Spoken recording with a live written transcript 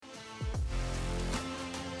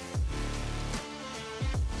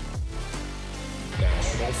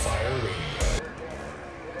National Fire Radio.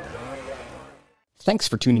 Thanks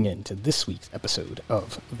for tuning in to this week's episode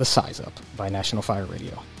of The Size Up by National Fire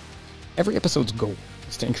Radio. Every episode's goal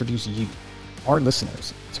is to introduce you, our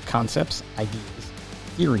listeners, to concepts, ideas,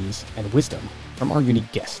 theories, and wisdom from our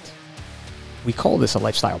unique guests. We call this a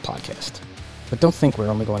lifestyle podcast, but don't think we're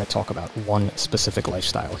only going to talk about one specific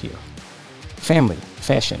lifestyle here. Family,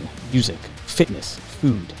 fashion, music, fitness,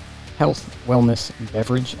 food, health, wellness,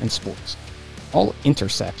 beverage, and sports all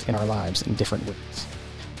intersect in our lives in different ways.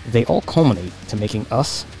 They all culminate to making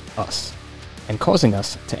us, us, and causing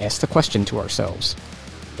us to ask the question to ourselves,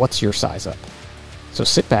 what's your size up? So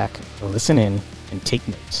sit back, listen in, and take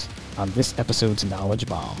notes on this episode's knowledge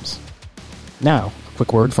bombs. Now, a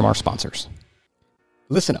quick word from our sponsors.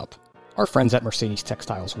 Listen up. Our friends at Mercedes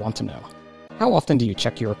Textiles want to know, how often do you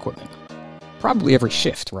check your equipment? Probably every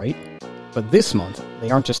shift, right? But this month, they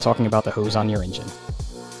aren't just talking about the hose on your engine.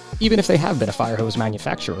 Even if they have been a fire hose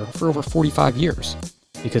manufacturer for over 45 years,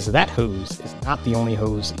 because that hose is not the only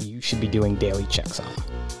hose you should be doing daily checks on.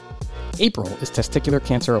 April is Testicular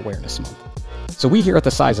Cancer Awareness Month. So we here at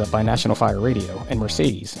the Size Up by National Fire Radio and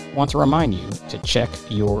Mercedes want to remind you to check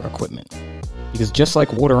your equipment. Because just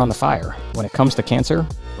like water on the fire, when it comes to cancer,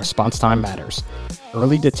 response time matters.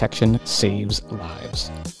 Early detection saves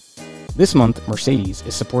lives. This month, Mercedes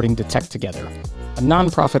is supporting Detect Together, a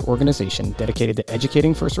nonprofit organization dedicated to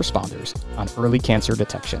educating first responders on early cancer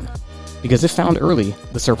detection. Because if found early,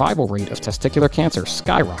 the survival rate of testicular cancer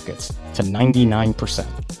skyrockets to 99%.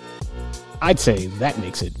 I'd say that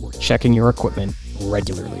makes it worth checking your equipment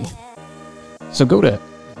regularly. So go to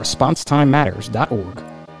responsetimematters.org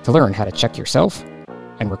to learn how to check yourself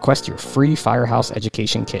and request your free Firehouse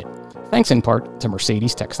Education Kit. Thanks in part to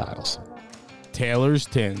Mercedes Textiles. Taylor's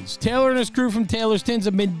Tins. Taylor and his crew from Taylor's Tins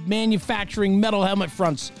have been manufacturing metal helmet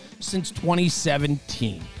fronts since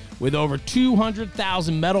 2017. With over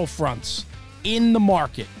 200,000 metal fronts in the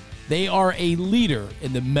market, they are a leader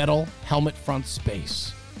in the metal helmet front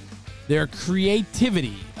space. Their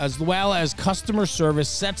creativity as well as customer service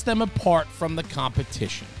sets them apart from the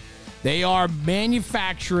competition. They are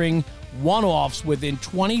manufacturing one-offs within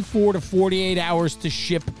 24 to 48 hours to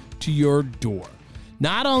ship to your door.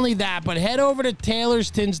 Not only that, but head over to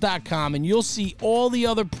taylorstins.com and you'll see all the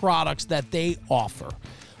other products that they offer.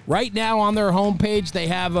 Right now on their homepage, they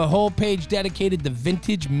have a whole page dedicated to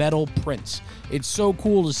vintage metal prints. It's so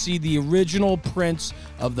cool to see the original prints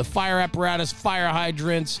of the fire apparatus, fire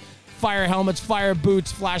hydrants, fire helmets, fire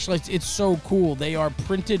boots, flashlights. It's so cool. They are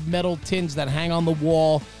printed metal tins that hang on the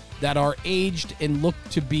wall that are aged and look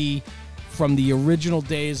to be from the original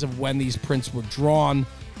days of when these prints were drawn,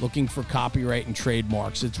 looking for copyright and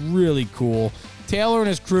trademarks. It's really cool. Taylor and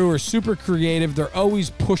his crew are super creative. They're always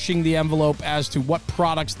pushing the envelope as to what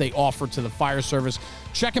products they offer to the fire service.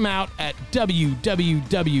 Check them out at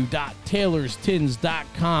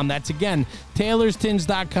www.taylorstins.com. That's again,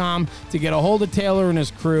 taylorstins.com to get a hold of Taylor and his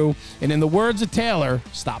crew. And in the words of Taylor,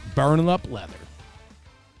 stop burning up leather.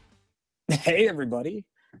 Hey, everybody.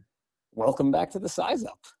 Welcome back to the Size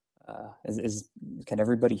Up. Can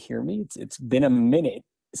everybody hear me? It's been a minute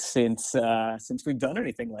since we've done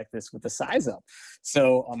anything like this with the Size Up.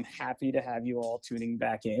 So I'm happy to have you all tuning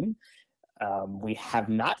back in. We have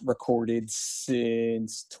not recorded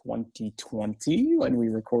since 2020 when we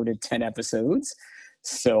recorded 10 episodes.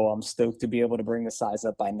 So I'm stoked to be able to bring the Size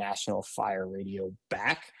Up by National Fire Radio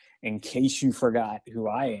back. In case you forgot who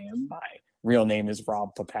I am, my real name is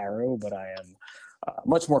Rob Paparo, but I am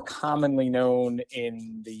much more commonly known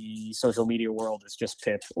in the social media world as just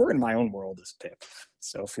Pip, or in my own world as Pip.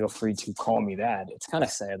 So feel free to call me that. It's kind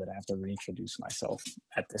of sad that I have to reintroduce myself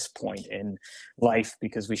at this point in life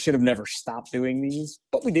because we should have never stopped doing these,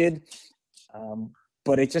 but we did.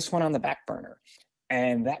 But it just went on the back burner.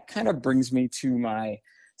 And that kind of brings me to I'm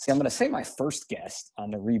going to say my first guest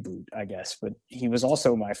on the Reboot, I guess, but he was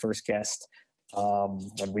also my first guest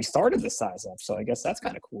when we started the Size Up. So I guess that's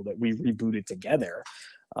kind of cool that we rebooted together.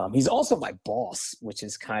 He's also my boss, which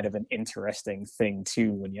is kind of an interesting thing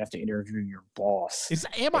too, when you have to interview your boss.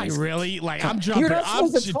 Am I really? Like, I'm jumping. I'm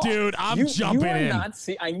jumping in.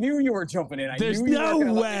 I knew you were jumping in. There's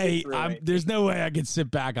no way I could sit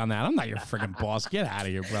back on that. I'm not your freaking boss. Get out of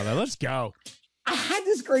here, brother. Let's go. I had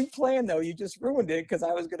this great plan, though. You just ruined it because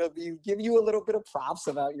I was going to give you a little bit of props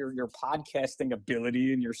about your podcasting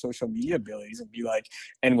ability and your social media abilities and be like,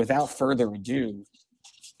 and without further ado,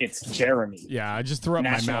 it's Jeremy. Yeah, I just threw up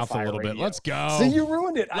National my mouth Fire a little Radio. bit. Let's go. So you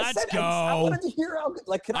ruined it. Let's go. I wanted to hear how,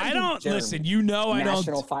 like, can I don't Jeremy, listen. You know I don't.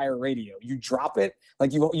 National Fire Radio. You drop it,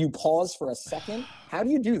 like you pause for a second. How do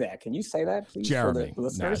you do that? Can you say that, please? Jeremy, for the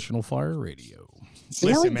listeners? National Fire Radio. See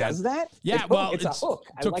Listen, how he man. does that? Yeah, it's a hook.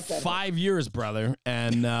 I took like that 5 years, brother,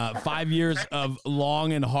 and 5 years of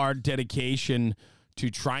long and hard dedication to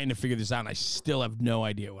trying to figure this out. And I still have no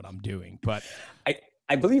idea what I'm doing, but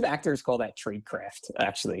I believe actors call that tradecraft.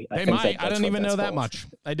 Actually, they might. I don't even know that much.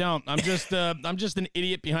 I don't. I'm just an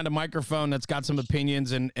idiot behind a microphone that's got some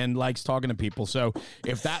opinions and likes talking to people. So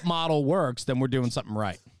if that model works, then we're doing something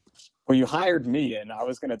right. Well, you hired me, and I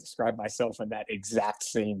was going to describe myself in that exact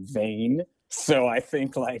same vein. So I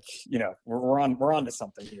think, we're on to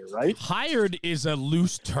something here, right? Hired is a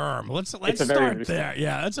loose term. Let's start there.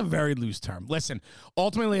 Yeah, that's a very loose term. Listen,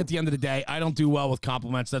 ultimately, at the end of the day, I don't do well with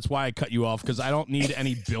compliments. That's why I cut you off, because I don't need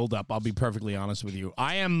any buildup. I'll be perfectly honest with you.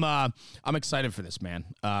 I'm excited for this, man.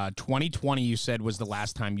 2020, you said, was the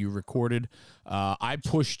last time you recorded. I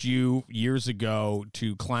pushed you years ago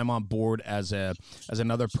to climb on board as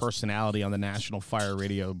another personality on the National Fire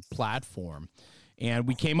Radio platform. And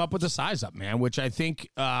we came up with the Size Up, man, which I think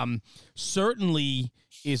certainly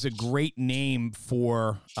is a great name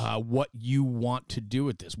for what you want to do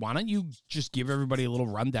with this. Why don't you just give everybody a little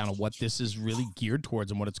rundown of what this is really geared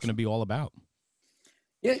towards and what it's going to be all about?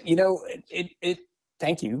 Yeah,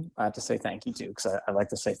 thank you. I have to say thank you, too, because I like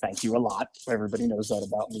to say thank you a lot. Everybody knows that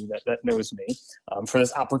about me that knows me, for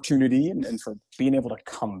this opportunity and for being able to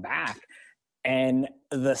come back. And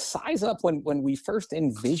the Size Up, when we first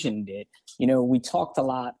envisioned it, we talked a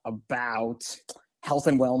lot about health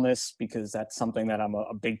and wellness, because that's something that I'm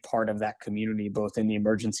a big part of that community, both in the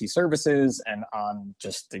emergency services and on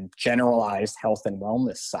just the generalized health and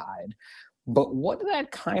wellness side. But what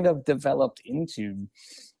that kind of developed into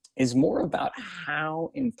is more about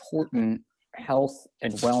how important health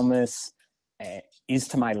and wellness is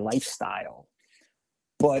to my lifestyle.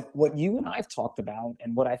 But what you and I've talked about,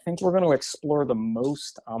 and what I think we're going to explore the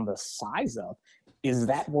most on the Size Up, is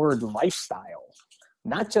that word lifestyle,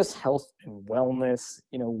 not just health and wellness.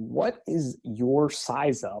 What is your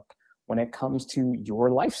size up when it comes to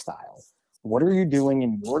your lifestyle? What are you doing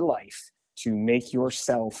in your life to make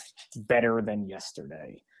yourself better than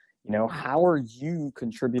yesterday? How are you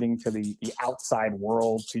contributing to the outside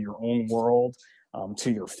world, to your own world,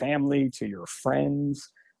 to your family, to your friends?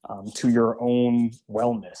 To your own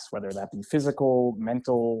wellness, whether that be physical,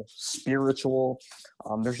 mental, spiritual.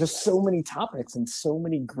 There's just so many topics and so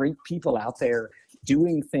many great people out there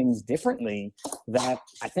doing things differently that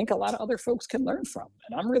I think a lot of other folks can learn from.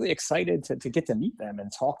 And I'm really excited to get to meet them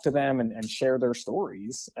and talk to them and share their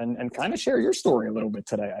stories and kind of share your story a little bit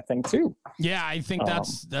today, I think, too. Yeah, I think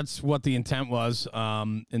that's what the intent was,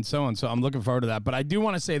 and so on. So I'm looking forward to that. But I do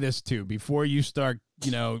want to say this, too, before we start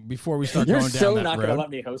You're going down that road. You're so not going to let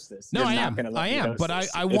me host this. No, I am. But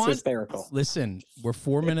I want. It's hysterical. Listen, we're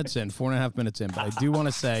 4 minutes in, 4.5 minutes in. But I do want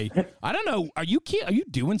to say, I don't know. Are you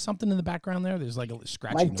doing something in the background there? There's like a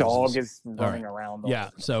scratching. My noises. dog is running around. Yeah,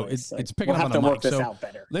 so it's picking up on the mic. We'll have to work this out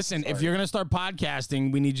better. Listen, if you're going to start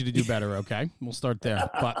podcasting, we need you to do better. Okay, we'll start there.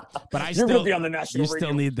 But you're going to be on the National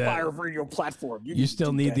Fire Radio platform. You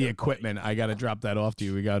still need the equipment. I got to drop that off to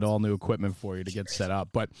you. We got all new equipment for you to get set up.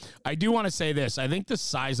 But I do want to say this. I think the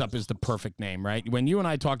Size Up is the perfect name, right? When you and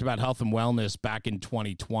I talked about health and wellness back in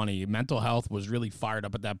 2020, mental health was really fired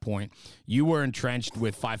up at that point. You were entrenched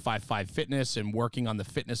with 555 Fitness and working on the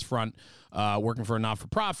fitness front, working for a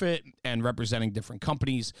not-for-profit and representing different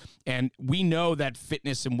companies. And we know that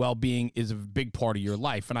fitness and well-being is a big part of your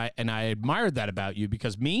life. And I admired that about you,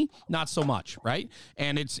 because me, not so much, right?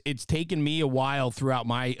 And it's taken me a while throughout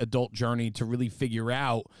my adult journey to really figure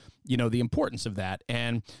out the importance of that.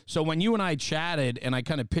 And so when you and I chatted and I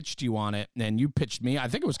kind of pitched you on it and you pitched me, I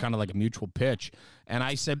think it was kind of like a mutual pitch. And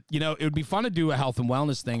I said, it would be fun to do a health and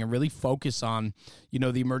wellness thing and really focus on,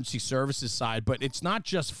 the emergency services side, but it's not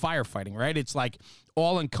just firefighting, right? It's like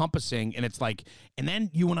all encompassing. And it's like, and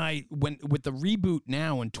then you and I went with the reboot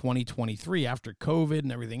now in 2023 after COVID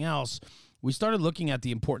and everything else, we started looking at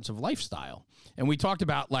the importance of lifestyle. And we talked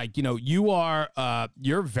about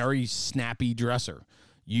you're a very snappy dresser.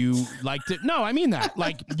 You like to, no, I mean that,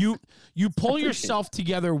 you pull yourself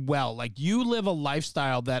together well. Like, you live a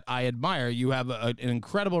lifestyle that I admire. You have an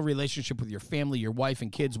incredible relationship with your family, your wife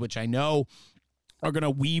and kids, which I know are going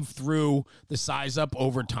to weave through the Size Up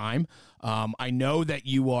over time. I know that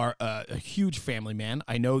you are a huge family man.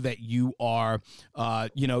 I know that you are,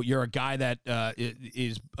 you're a guy that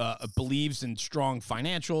believes in strong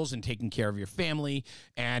financials and taking care of your family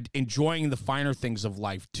and enjoying the finer things of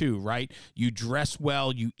life too, right? You dress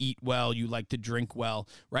well, you eat well, you like to drink well,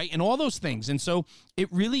 right? And all those things. And so it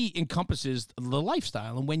really encompasses the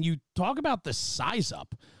lifestyle. And when you talk about the Size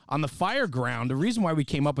Up, on the fire ground, the reason why we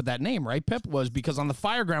came up with that name, right, Pip, was because on the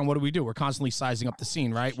fire ground, what do? We're constantly sizing up the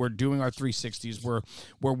scene, right? We're doing our our 360s.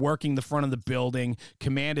 We're working the front of the building.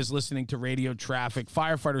 Command is listening to radio traffic.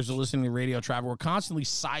 Firefighters are listening to radio traffic. We're constantly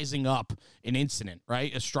sizing up an incident,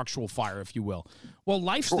 right? A structural fire, if you will. Well,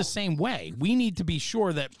 life's the same way. We need to be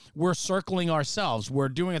sure that we're circling ourselves. We're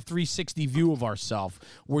doing a 360 view of ourselves.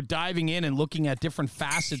 We're diving in and looking at different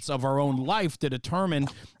facets of our own life to determine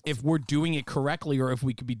if we're doing it correctly or if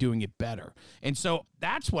we could be doing it better. And so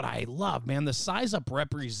that's what I love, man. The Size Up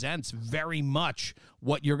represents very much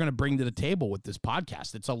what you're going to bring to the table with this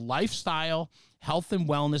podcast. It's a lifestyle, health and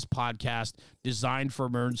wellness podcast designed for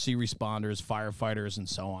emergency responders, firefighters, and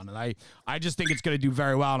so on. And I just think it's going to do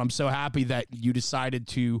very well. And I'm so happy that you decided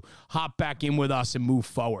to hop back in with us and move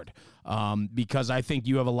forward, because I think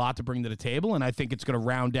you have a lot to bring to the table. And I think it's going to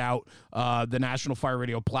round out the National Fire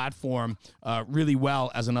Radio platform really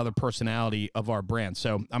well as another personality of our brand.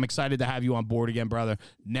 So I'm excited to have you on board again, brother.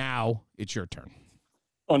 Now it's your turn.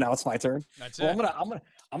 Oh, now it's my turn. That's well, it.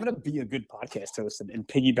 I'm gonna be a good podcast host and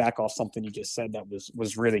piggyback off something you just said that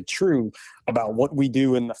was really true about what we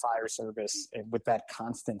do in the fire service and with that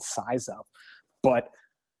constant size up. But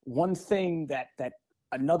one thing that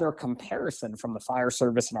another comparison from the fire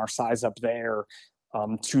service and our size up there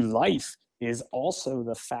to life is also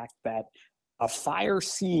the fact that a fire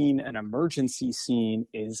scene, an emergency scene,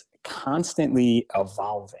 is constantly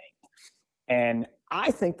evolving. And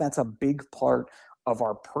I think that's a big part of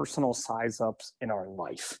our personal size ups in our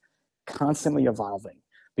life, constantly evolving,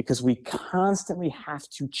 because we constantly have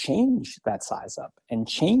to change that size up and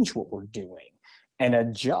change what we're doing and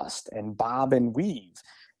adjust and bob and weave.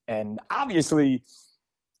 And obviously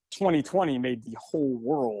 2020 made the whole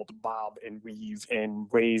world bob and weave in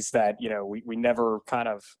ways that, we never kind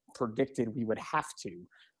of predicted we would have to,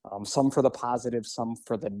 some for the positive, some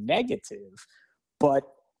for the negative. But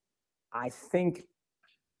I think,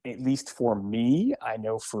 at least for me, I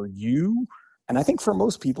know for you, and I think for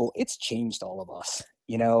most people, it's changed all of us,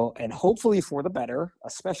 and hopefully for the better,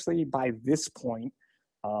 especially by this point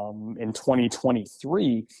in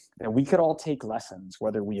 2023, that we could all take lessons,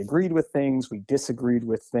 whether we agreed with things, we disagreed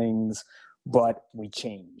with things, but we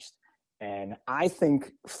changed. And I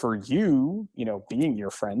think for you, being your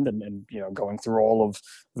friend and going through all of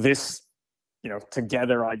this,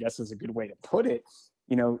 together, I guess is a good way to put it,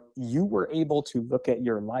 you were able to look at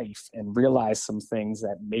your life and realize some things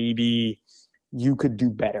that maybe you could do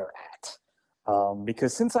better at.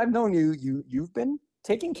 Because since I've known you, you've been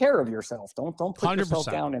taking care of yourself. Don't put 100%.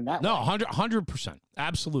 yourself down in that No, way. 100%.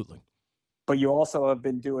 Absolutely. But you also have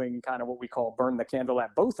been doing kind of what we call burn the candle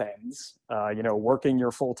at both ends, working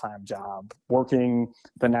your full-time job, working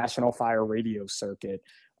the National Fire Radio circuit,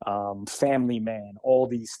 family man, all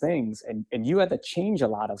these things. And you had to change a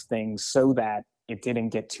lot of things so that it didn't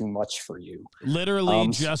get too much for you. Literally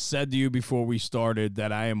just said to you before we started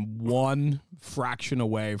that I am one fraction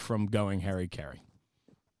away from going Harry Carey.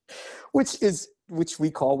 Which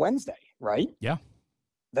we call Wednesday, right? Yeah.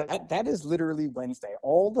 That is literally Wednesday.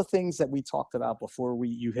 All the things that we talked about before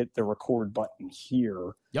you hit the record button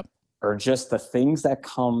here are just the things that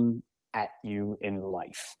come at you in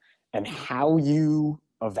life, and how you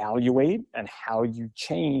evaluate and how you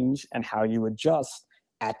change and how you adjust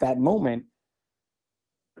at that moment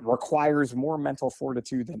requires more mental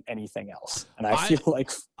fortitude than anything else. And I feel like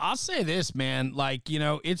I'll say this, man,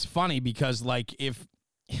 it's funny because if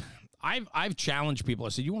I've challenged people. I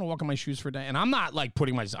said, you want to walk in my shoes for a day? And I'm not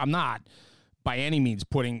I'm not by any means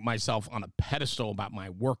putting myself on a pedestal about my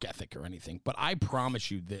work ethic or anything, but I promise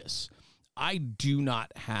you this. I do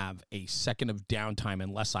not have a second of downtime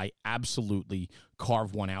unless I absolutely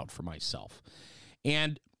carve one out for myself.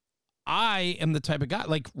 And I am the type of guy,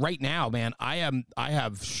 right now, man, I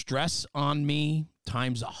have stress on me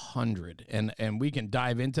times 100, and we can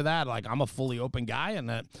dive into that. I'm a fully open guy,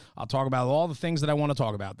 and I'll talk about all the things that I want to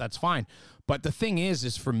talk about. That's fine. But the thing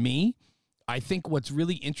is for me, I think what's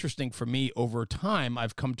really interesting for me over time,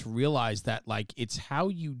 I've come to realize that it's how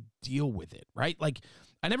you deal with it, right?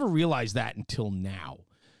 I never realized that until now.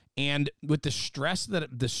 And with the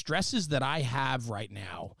stresses that I have right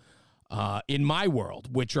now, in my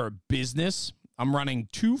world, which are business, I'm running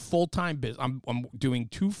two full-time I'm doing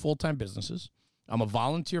two full-time businesses. I'm a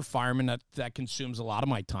volunteer fireman that consumes a lot of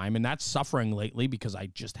my time, and that's suffering lately because I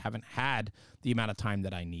just haven't had the amount of time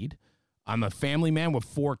that I need. I'm a family man with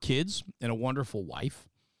 4 kids and a wonderful wife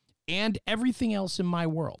and everything else in my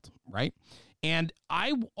world, right? And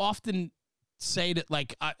I often say that,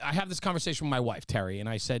 I have this conversation with my wife, Terry, and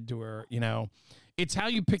I said to her, it's how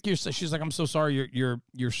you pick yourself. She's like, I'm so sorry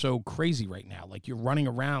you're so crazy right now. You're running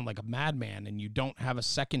around like a madman and you don't have a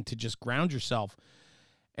second to just ground yourself.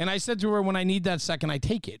 And I said to her, when I need that second, I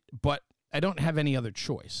take it. But don't have any other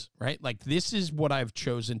choice, right? Like, this is what I've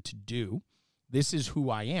chosen to do. This is who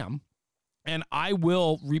I am. And I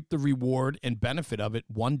will reap the reward and benefit of it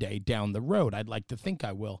one day down the road. I'd like to think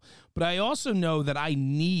I will. But I also know that I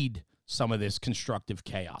need some of this constructive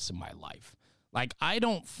chaos in my life. Like, I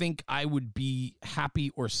don't think I would be happy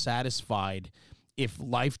or satisfied if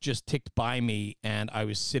life just ticked by me and I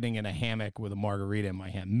was sitting in a hammock with a margarita in my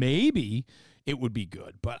hand. Maybe it would be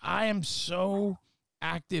good. But I am so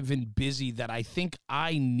active and busy that I think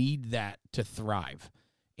I need that to thrive.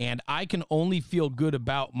 And I can only feel good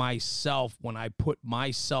about myself when I put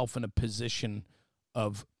myself in a position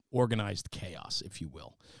of organized chaos, if you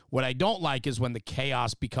will. What I don't like is when the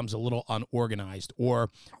chaos becomes a little unorganized, or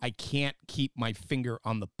I can't keep my finger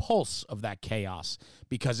on the pulse of that chaos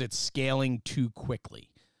because it's scaling too quickly.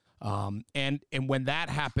 And when that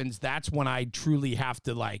happens, that's when I truly have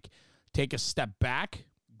to, like, take a step back,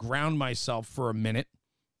 ground myself for a minute,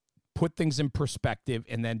 put things in perspective,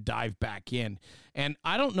 and then dive back in. And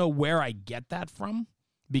I don't know where I get that from,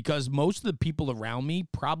 because most of the people around me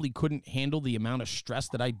probably couldn't handle the amount of stress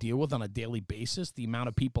that I deal with on a daily basis, the amount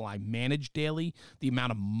of people I manage daily, the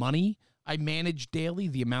amount of money I manage daily,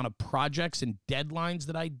 the amount of projects and deadlines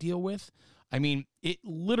that I deal with. I mean, it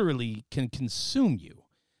literally can consume you.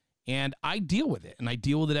 And I deal with it, and I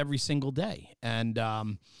deal with it every single day. And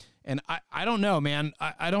I don't know, man.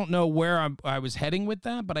 I don't know where I was heading with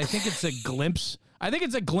that, but I think it's a glimpse. I think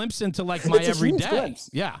it's a glimpse into, like, my everyday. Glimpse.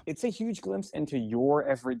 Yeah. It's a huge glimpse into your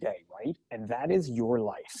everyday, right? And that is your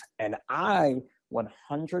life. And I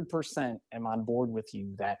 100% am on board with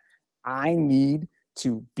you that I need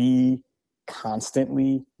to be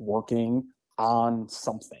constantly working on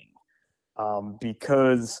something.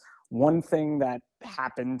 Because one thing that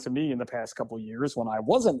happened to me in the past couple of years when I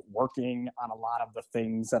wasn't working on a lot of the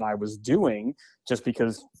things that I was doing, just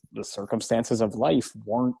because the circumstances of life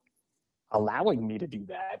weren't allowing me to do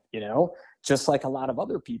that, just like a lot of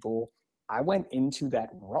other people, I went into that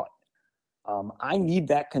rut. I need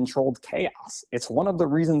that controlled chaos. It's one of the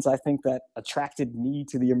reasons I think that attracted me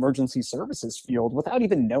to the emergency services field without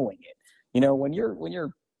even knowing it. When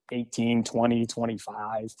you're 18, 20,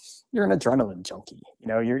 25, you're an adrenaline junkie.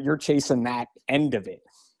 You're chasing that end of it.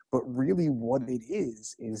 But really what it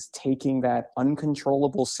is taking that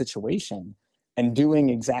uncontrollable situation and doing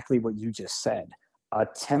exactly what you just said,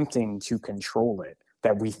 attempting to control it,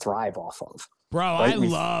 that we thrive off of. Bro, right?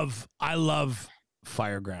 I love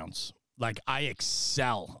firegrounds. Like, I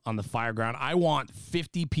excel on the fireground. I want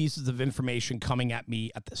 50 pieces of information coming at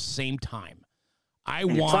me at the same time.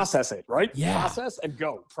 You process it, right? Yeah. Process and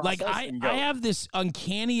go. I have this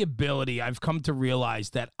uncanny ability. I've come to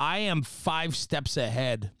realize that I am 5 steps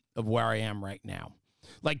ahead of where I am right now.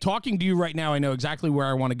 Like, talking to you right now, I know exactly where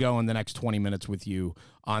I want to go in the next 20 minutes with you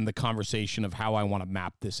on the conversation of how I want to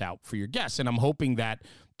map this out for your guests. And I'm hoping that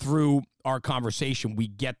through our conversation, we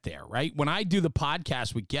get there, right? When I do the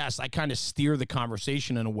podcast with guests, I kind of steer the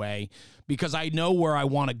conversation in a way because I know where I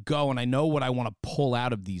want to go and I know what I want to pull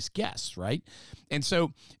out of these guests, right? And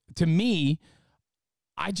so, to me,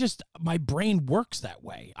 my brain works that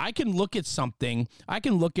way. I can look at something. I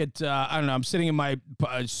can look at, I don't know, I'm sitting in my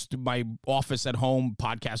office at home,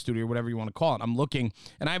 podcast studio, whatever you want to call it. I'm looking,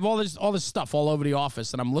 and I have all this stuff all over the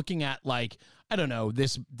office, and I'm looking at, like, I don't know,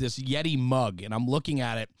 this Yeti mug, and I'm looking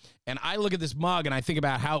at it, and I look at this mug, and I think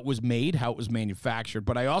about how it was made, how it was manufactured,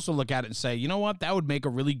 but I also look at it and say, you know what, that would make a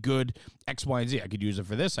really good X, Y, and Z. I could use it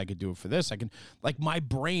for this. I could do it for this. My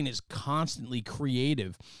brain is constantly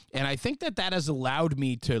creative, and I think that has allowed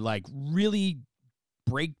me to, like, really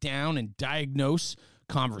break down and diagnose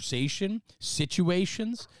conversation,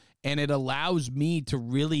 situations, and it allows me to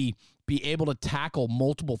really be able to tackle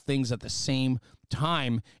multiple things at the same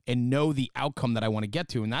time and know the outcome that I want to get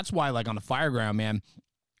to. And that's why, like, on the fireground, man,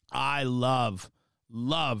 I love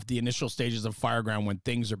the initial stages of fireground when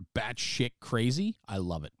things are batshit crazy. I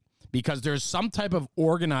love it because there's some type of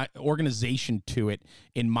organization to it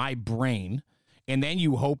in my brain. And then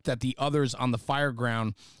you hope that the others on the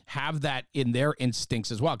fireground have that in their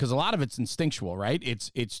instincts as well. Because a lot of it's instinctual, right?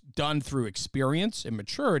 It's done through experience and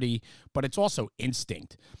maturity, but it's also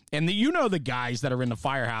instinct. And the guys that are in the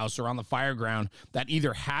firehouse or on the fireground that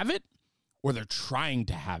either have it or they're trying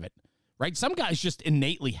to have it, right? Some guys just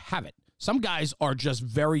innately have it. Some guys are just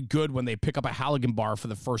very good when they pick up a Halligan bar for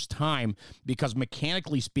the first time because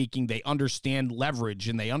mechanically speaking, they understand leverage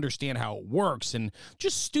and they understand how it works and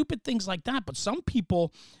just stupid things like that. But some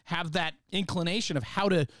people have that inclination of how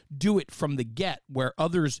to do it from the get, where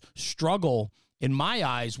others struggle, in my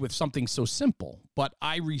eyes, with something so simple. But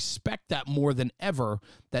I respect that more than ever,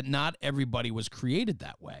 that not everybody was created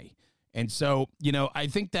that way. And so, I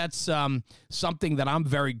think that's something that I'm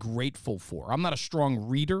very grateful for. I'm not a strong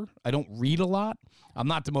reader. I don't read a lot. I'm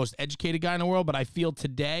not the most educated guy in the world, but I feel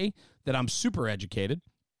today that I'm super educated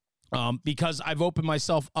because I've opened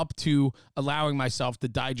myself up to allowing myself to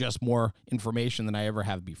digest more information than I ever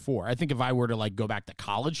have before. I think if I were to go back to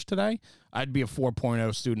college today, I'd be a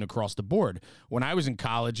 4.0 student across the board. When I was in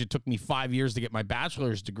college, it took me 5 years to get my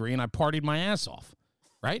bachelor's degree, and I partied my ass off.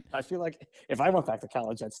 Right? I feel like if I went back to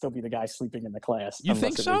college, I'd still be the guy sleeping in the class. You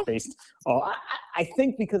think so? I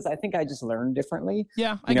think because I think I just learned differently.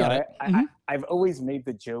 Yeah, I get it. I've always made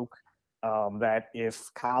the joke that if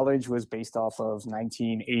college was based off of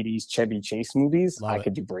 1980s Chevy Chase movies, I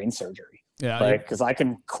could do brain surgery. Yeah. Because I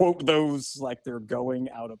can quote those like they're going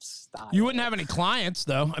out of style. You wouldn't have any clients,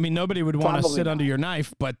 though. I mean, nobody would want to sit under your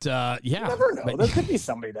knife, but yeah. You never know. There could be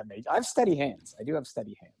somebody that I have steady hands. I do have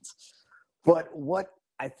steady hands. But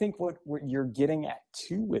I think what you're getting at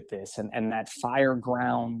too with this and that fire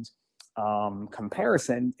ground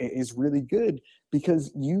comparison is really good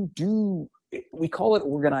because we call it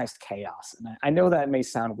organized chaos. And I know that may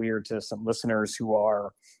sound weird to some listeners who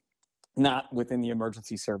are not within the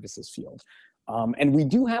emergency services field. And we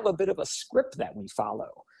do have a bit of a script that we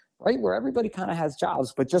follow, right? Where everybody kind of has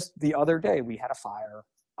jobs. But just the other day we had a fire.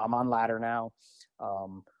 I'm on ladder now.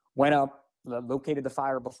 Went up. Located the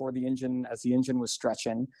fire before the engine as the engine was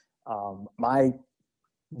stretching. My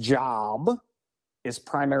job is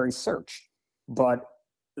primary search, but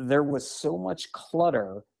there was so much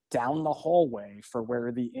clutter down the hallway for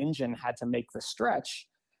where the engine had to make the stretch.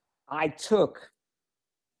 I took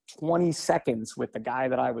 20 seconds with the guy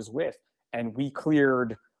that I was with, and we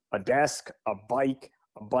cleared a desk, a bike,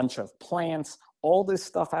 a bunch of plants, all this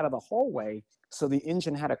stuff out of the hallway so the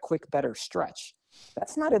engine had a quick, better stretch.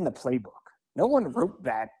 That's not in the playbook. No one wrote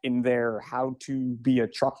that in their how to be a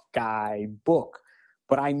truck guy book,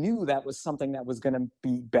 but I knew that was something that was going to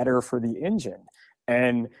be better for the engine.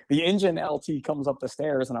 And the engine LT comes up the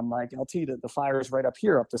stairs and I'm like, LT, the fire is right up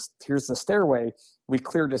here. Here's the stairway. We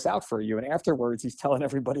cleared this out for you. And afterwards, he's telling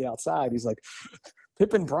everybody outside, he's like,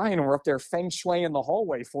 Pip and Brian were up there feng shui in the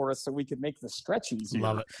hallway for us so we could make the stretch easier.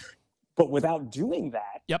 Love it. But without doing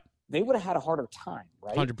that, they would have had a harder time,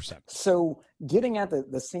 right? 100%. So getting at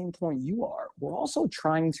the same point you are, we're also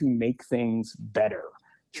trying to make things better,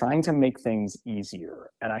 trying to make things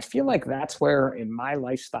easier. And I feel like that's where in my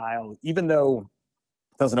lifestyle, even though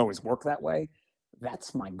it doesn't always work that way,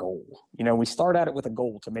 that's my goal. We start at it with a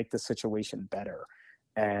goal to make the situation better.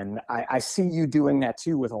 And I see you doing that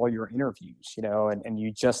too with all your interviews, and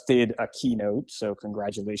you just did a keynote. So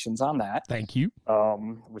congratulations on that. Thank you.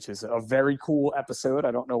 Which is a very cool episode.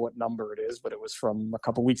 I don't know what number it is, but it was from a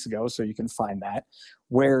couple weeks ago. So you can find that,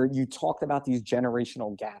 where you talked about these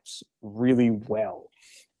generational gaps really well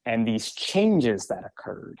and these changes that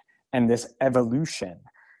occurred and this evolution.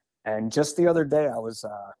 And just the other day, I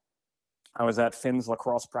was at Finn's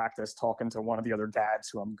lacrosse practice talking to one of the other dads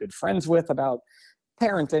who I'm good friends with about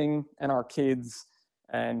parenting and our kids,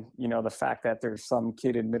 and the fact that there's some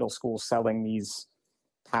kid in middle school selling these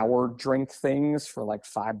power drink things for like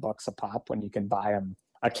 $5 a pop when you can buy them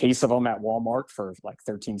a case of them at Walmart for like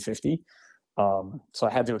 $13.50. So I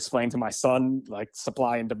had to explain to my son like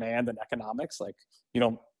supply and demand and economics. Like you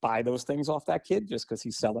don't buy those things off that kid just because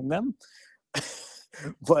he's selling them.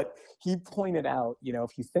 But he pointed out,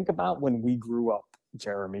 if you think about when we grew up,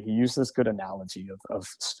 Jeremy, he used this good analogy of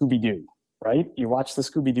Scooby-Doo. Right? You watch the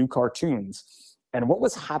Scooby-Doo cartoons, and what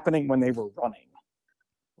was happening when they were running?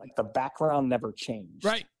 Like the background never changed.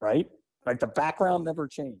 Right? Like the background never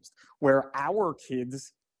changed. Where our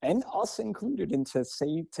kids, and us included into,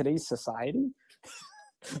 say, today's society,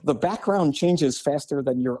 the background changes faster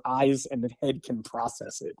than your eyes and head can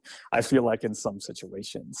process it, I feel like, in some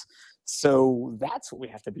situations. So that's what we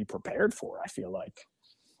have to be prepared for, I feel like.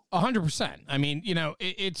 100%. I mean,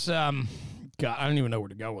 it's God, I don't even know where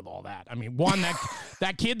to go with all that. I mean, one,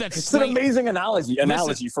 that kid that's it's an amazing analogy.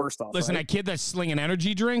 First off, listen, right? That kid that's slinging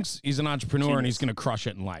energy drinks, he's an entrepreneur and he's going to crush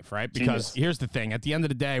it in life, right? Because here's the thing: at the end of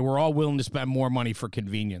the day, we're all willing to spend more money for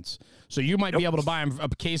convenience. So you might be able to buy him a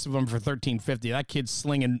case of them for $13.50. That kid's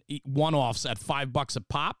slinging one-offs at $5 a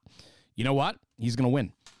pop. You know what? He's going to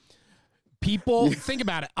win. People think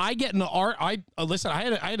about it. I get into art. Listen. I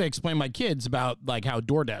had to explain to my kids about like how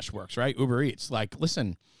DoorDash works, right? Uber Eats. Like,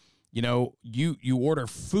 listen, you order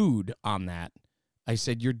food on that. I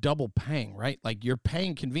said you're double paying, right? Like you're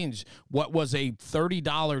paying convenience. What was a $30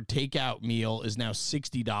 takeout meal is now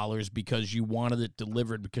 $60 because you wanted it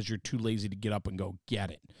delivered because you're too lazy to get up and go get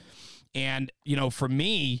it. And for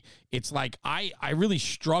me, it's like I really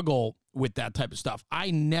struggle with that type of stuff. I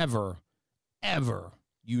never, ever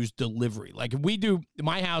use delivery. Like if we do,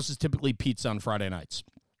 my house is typically pizza on Friday nights.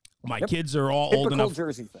 My Yep. kids are all old enough.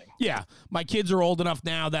 Jersey thing. Yeah. My kids are old enough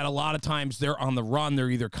now that a lot of times they're on the run.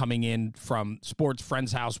 They're either coming in from sports,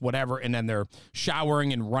 friend's house, whatever, and then they're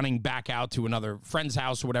showering and running back out to another friend's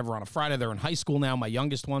house or whatever on a Friday. They're in high school now, my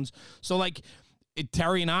youngest ones. So, like,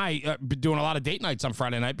 Terry and I been doing a lot of date nights on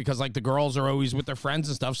Friday night because, like, the girls are always with their friends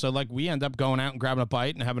and stuff. So, like, we end up going out and grabbing a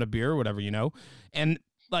bite and having a beer or whatever, you know. And,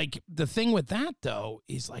 like, the thing with that, though,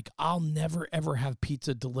 is, like, I'll never, ever have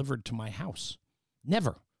pizza delivered to my house.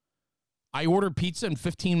 Never. I order pizza in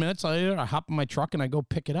 15 minutes. I hop in my truck and I go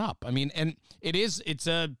pick it up. I mean, and it's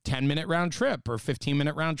a 10-minute round trip or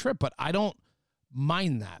 15-minute round trip, but I don't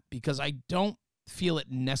mind that because I don't feel it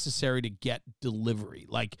necessary to get delivery.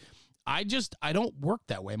 Like, I don't work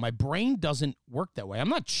that way. My brain doesn't work that way. I'm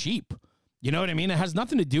not cheap. You know what I mean? It has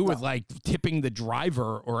nothing to do with like tipping the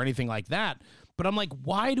driver or anything like that. But I'm like,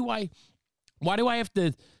 why do I have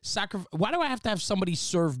to why do I have to have somebody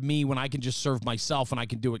serve me when I can just serve myself and I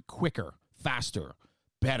can do it quicker, faster,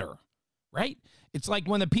 better, right? It's like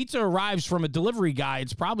when the pizza arrives from a delivery guy,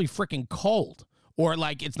 it's probably freaking cold, or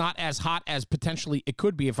like it's not as hot as potentially it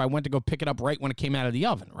could be if I went to go pick it up right when it came out of the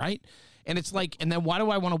oven, right? And it's like, and then why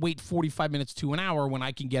do I want to wait 45 minutes to an hour when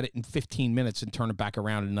I can get it in 15 minutes and turn it back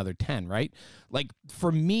around in another 10, right? Like,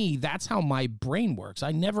 for me, that's how my brain works.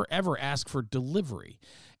 I never, ever ask for delivery.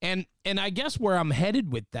 And I guess where I'm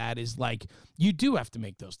headed with that is, like, you do have to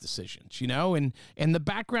make those decisions, you know? And the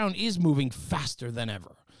background is moving faster than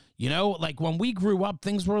ever. You know, like when we grew up,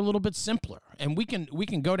 things were a little bit simpler, and we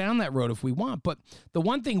can go down that road if we want. But the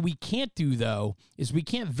one thing we can't do, though, is we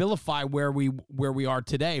can't vilify where we are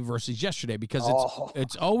today versus yesterday, because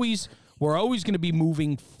we're always going to be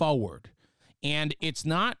moving forward, and it's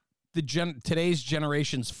not today's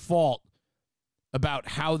generation's fault about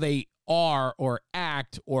how they are or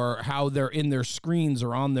act or how they're in their screens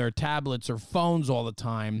or on their tablets or phones all the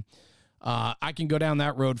time. I can go down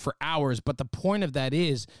that road for hours, but the point of that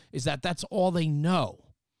is that that's all they know.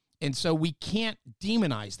 And so we can't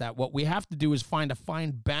demonize that. What we have to do is find a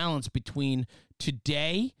fine balance between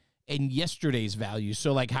today and yesterday's values.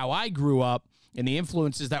 So like how I grew up and the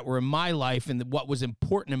influences that were in my life and what was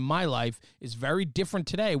important in my life is very different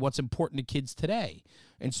today, what's important to kids today.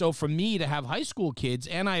 And so for me to have high school kids,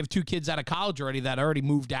 and I have 2 kids out of college already that already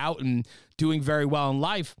moved out and doing very well in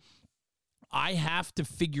life, I have to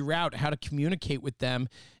figure out how to communicate with them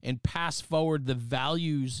and pass forward the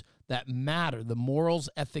values that matter, the morals,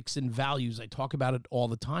 ethics, and values. I talk about it all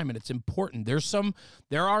the time, and it's important.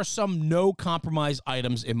 There are some no compromise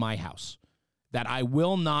items in my house that I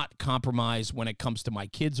will not compromise when it comes to my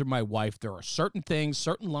kids or my wife. There are certain things,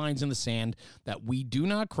 certain lines in the sand that we do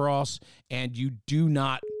not cross, and you do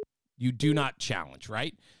not challenge,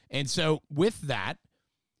 right? And so with that,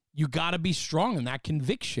 you got to be strong in that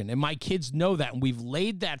conviction. And my kids know that. And we've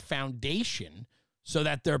laid that foundation so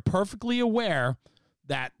that they're perfectly aware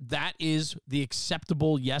that that is the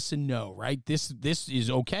acceptable yes and no, right? This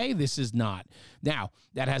is okay. This is not. Now,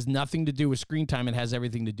 that has nothing to do with screen time. It has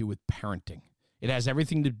everything to do with parenting. It has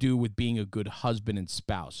everything to do with being a good husband and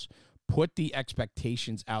spouse. Put the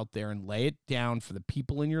expectations out there and lay it down for the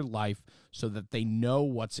people in your life so that they know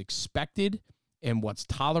what's expected and what's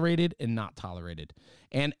tolerated and not tolerated.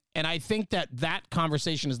 And I think that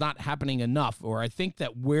conversation is not happening enough, or I think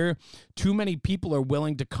that too many people are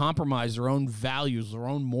willing to compromise their own values, their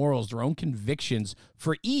own morals, their own convictions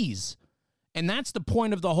for ease. And that's the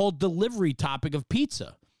point of the whole delivery topic of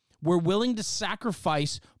pizza. We're willing to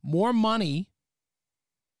sacrifice more money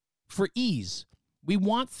for ease. We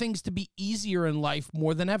want things to be easier in life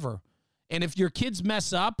more than ever. And if your kids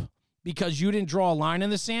mess up because you didn't draw a line in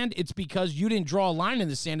the sand, it's because you didn't draw a line in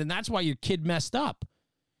the sand, and that's why your kid messed up.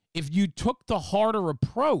 If you took the harder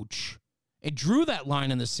approach and drew that line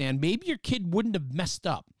in the sand, maybe your kid wouldn't have messed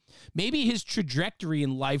up. Maybe his trajectory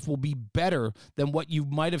in life will be better than what you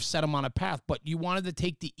might have set him on a path, but you wanted to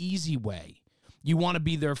take the easy way. You want to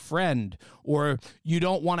be their friend, or you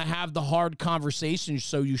don't want to have the hard conversations,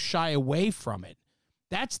 so you shy away from it.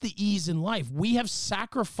 That's the ease in life. We have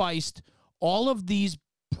sacrificed all of these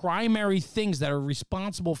primary things that are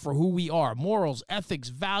responsible for who we are: morals, ethics,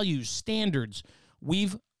 values, standards.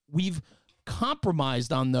 We've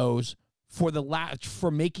compromised on those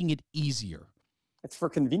for making it easier. It's for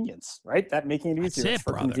convenience, right? That making it easier. It's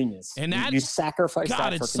for brother. Convenience. And that, you sacrifice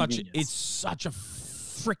God, that for convenience. It's such a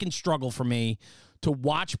freaking struggle for me to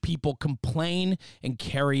watch people complain and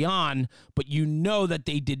carry on, but you know that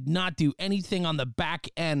they did not do anything on the back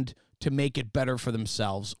end to make it better for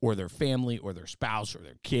themselves or their family or their spouse or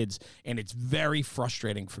their kids, and it's very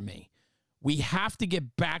frustrating for me. We have to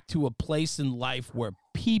get back to a place in life where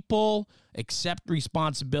people accept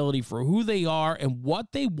responsibility for who they are and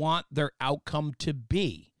what they want their outcome to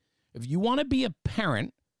be. If you want to be a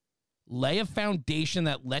parent, lay a foundation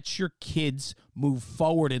that lets your kids move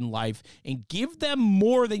forward in life and give them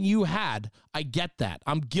more than you had. I get that.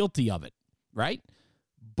 I'm guilty of it, right?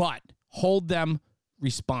 But hold them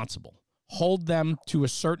responsible. Hold them to a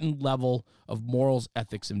certain level of morals,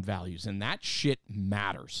 ethics, and values. And that shit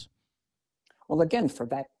matters. Well, again, for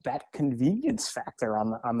that convenience factor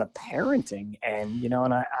on the parenting, and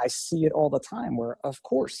and I see it all the time where, of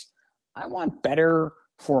course, I want better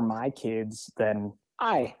for my kids than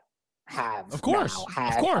I have. Of course,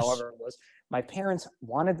 however it was. My parents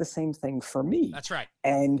wanted the same thing for me. That's right.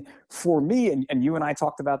 And for me, and you and I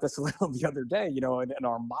talked about this a little the other day, in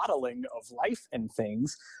our modeling of life and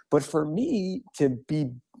things. But for me to be,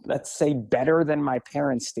 let's say, better than my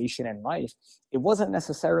parents' station in life, it wasn't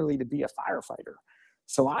necessarily to be a firefighter.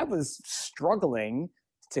 So I was struggling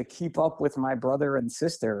to keep up with my brother and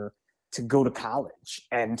sister to go to college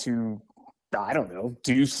and to, I don't know,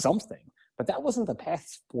 do something. But that wasn't the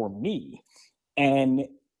path for me. And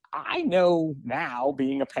I know now,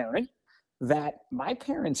 being a parent, that my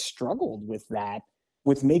parents struggled with that,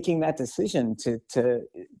 with making that decision to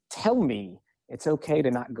tell me it's okay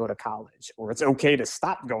to not go to college, or it's okay to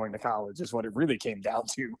stop going to college is what it really came down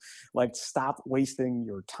to. Like, stop wasting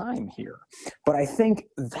your time here. But I think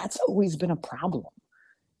that's always been a problem,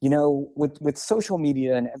 with social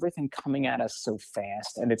media and everything coming at us so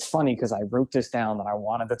fast. And it's funny because I wrote this down and I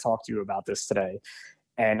wanted to talk to you about this today.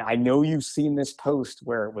 And I know you've seen this post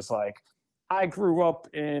where it was like, I grew up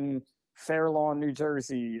in Fair Lawn, New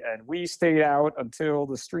Jersey, and we stayed out until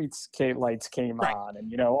the streets lights came on,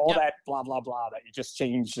 and all that blah blah blah, that you just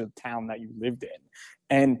changed the town that you lived in.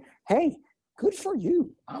 And hey, good for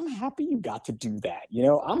you. I'm happy you got to do that.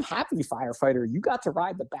 I'm happy, firefighter, you got to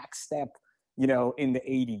ride the back step, in the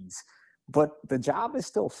 80s. But the job is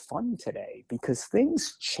still fun today because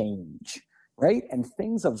things change, right? And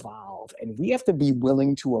things evolve, and we have to be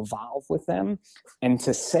willing to evolve with them and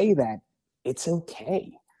to say that it's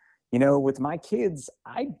okay. With my kids,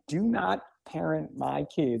 I do not parent my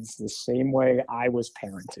kids the same way I was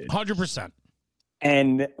parented.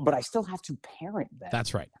 100%. But I still have to parent them.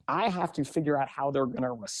 That's right. I have to figure out how they're going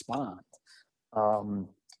to respond.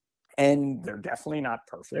 And they're definitely not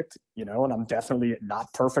perfect, and I'm definitely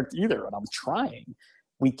not perfect either. And I'm trying.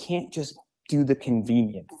 We can't just do the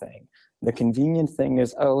convenient thing. The convenient thing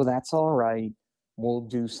is, oh, that's all right. We'll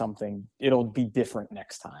do something. It'll be different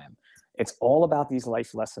next time. It's all about these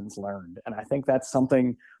life lessons learned. And I think that's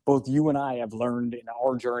something both you and I have learned in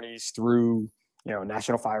our journeys through,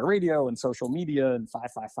 National Fire Radio and social media and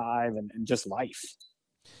 555 and just life.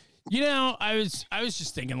 I was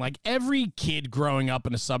just thinking, like, every kid growing up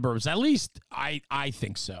in the suburbs, at least I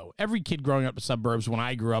think so. Every kid growing up in the suburbs, when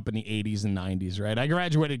I grew up in the 80s and 90s, right? I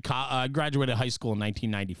graduated high school in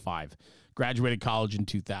 1995, graduated college in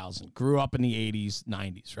 2000, grew up in the 80s,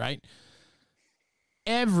 90s, right?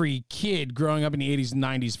 Every kid growing up in the 80s and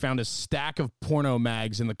 90s found a stack of porno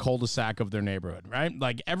mags in the cul-de-sac of their neighborhood, right?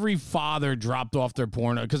 Like, every father dropped off their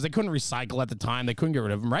porno because they couldn't recycle at the time. They couldn't get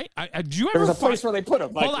rid of them, right? Did you ever There was a place where they put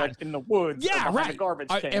them, like in the woods. Yeah, right. The garbage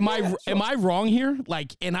can. Am I wrong here?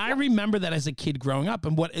 Like, and I remember that as a kid growing up,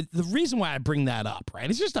 and the reason why I bring that up, right?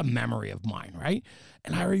 It's just a memory of mine, right?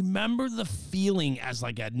 And I remember the feeling as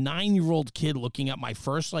like a 9-year-old kid looking at my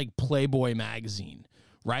first like Playboy magazine,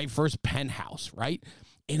 right? First Penthouse, right?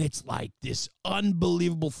 And it's like this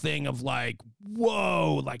unbelievable thing of like,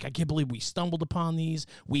 whoa, like, I can't believe we stumbled upon these.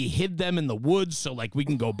 We hid them in the woods so like we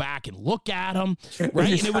can go back and look at them,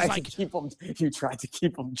 right? And it was like, you tried to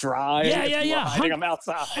keep them dry. Yeah. Hiding them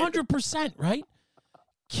outside. 100%, right?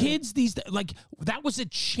 Kids like, that was a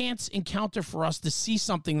chance encounter for us to see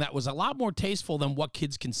something that was a lot more tasteful than what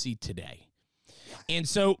kids can see today. And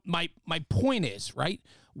so my point is, right,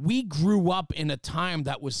 we grew up in a time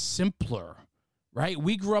that was simpler, right?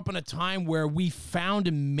 We grew up in a time where we found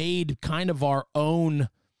and made kind of our own,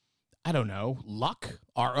 I don't know, luck,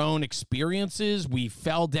 our own experiences. We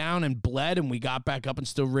fell down and bled, and we got back up and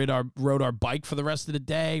still rode our bike for the rest of the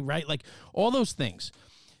day, right? Like, all those things.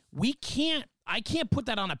 I can't put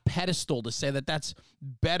that on a pedestal to say that that's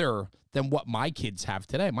better than what my kids have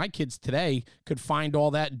today. My kids today could find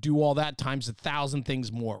all that, do all that times 1,000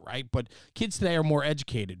 things more, right? But kids today are more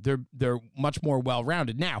educated. They're much more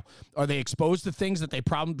well-rounded. Now, are they exposed to things that they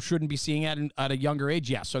probably shouldn't be seeing at a younger age?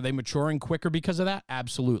 Yes. Are they maturing quicker because of that?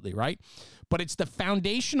 Absolutely, right? But it's the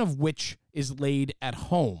foundation of which is laid at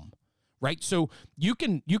home, right? So you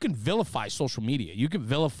can vilify social media. You can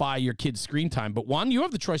vilify your kid's screen time. But one, you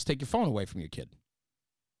have the choice to take your phone away from your kid.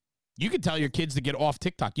 You can tell your kids to get off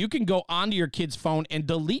TikTok. You can go onto your kid's phone and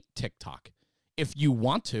delete TikTok if you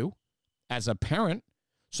want to as a parent.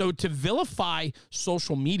 So to vilify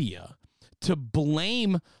social media, to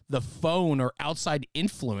blame the phone or outside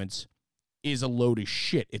influence is a load of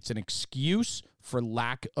shit. It's an excuse for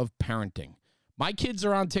lack of parenting. My kids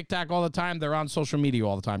are on TikTok all the time. They're on social media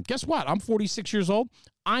all the time. Guess what? I'm 46 years old.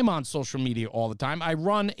 I'm on social media all the time. I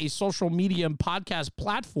run a social media and podcast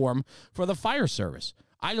platform for the fire service.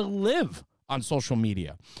 I live on social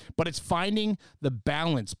media. But it's finding the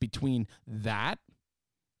balance between that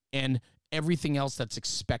and everything else that's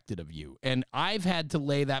expected of you. And I've had to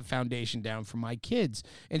lay that foundation down for my kids.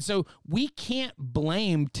 And so we can't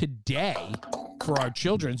blame today for our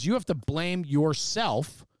children. You have to blame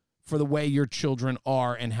yourself for the way your children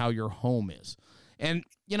are and how your home is. And,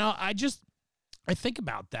 you know, I think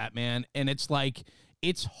about that, man. And it's like,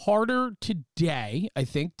 it's harder today, I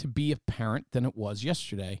think, to be a parent than it was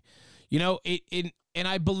yesterday. You know, and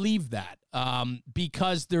I believe that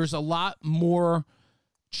because there's a lot more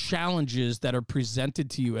challenges that are presented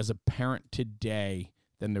to you as a parent today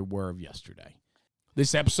than there were of yesterday.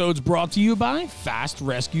 This episode's brought to you by Fast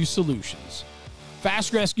Rescue Solutions.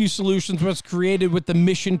 Fast Rescue Solutions was created with the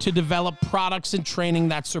mission to develop products and training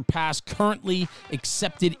that surpass currently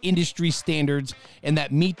accepted industry standards and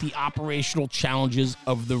that meet the operational challenges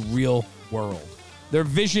of the real world. Their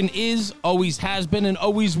vision is, always has been, and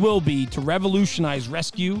always will be to revolutionize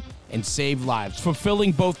rescue and save lives.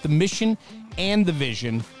 Fulfilling both the mission and the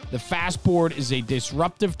vision, the Fastboard is a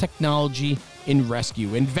disruptive technology in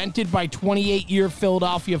rescue. Invented by 28-year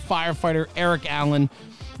Philadelphia firefighter Eric Allen,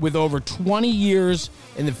 with over 20 years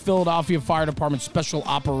in the Philadelphia Fire Department Special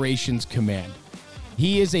Operations Command.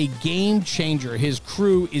 He is a game changer. His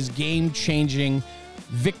crew is game-changing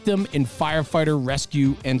victim and firefighter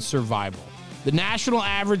rescue and survival. The national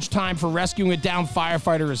average time for rescuing a downed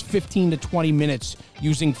firefighter is 15 to 20 minutes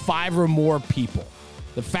using 5 or more people.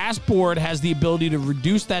 The Fastboard has the ability to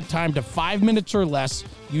reduce that time to 5 minutes or less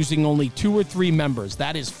using only 2 or 3 members.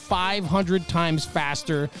 That is 500 times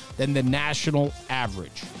faster than the national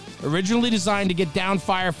average. Originally designed to get down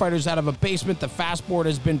firefighters out of a basement, the Fastboard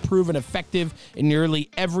has been proven effective in nearly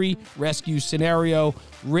every rescue scenario: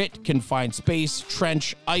 RIT, confined space,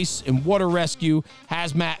 trench, ice and water rescue,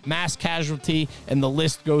 hazmat, mass casualty, and the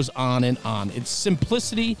list goes on and on. Its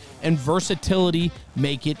simplicity and versatility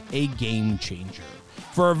make it a game changer.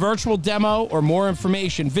 For a virtual demo or more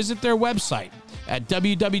information, visit their website at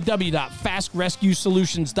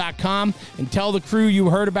www.fastrescuesolutions.com and tell the crew you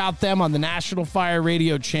heard about them on the National Fire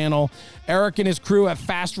Radio channel. Eric and his crew at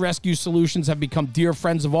Fast Rescue Solutions have become dear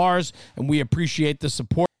friends of ours, and we appreciate the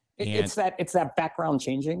support. It's that background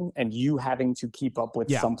changing and you having to keep up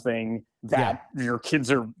with something that your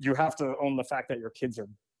kids are, you have to own the fact that your kids are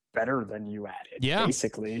better than you at it,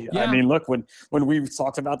 basically. I mean, look, when we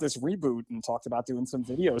talked about this reboot and talked about doing some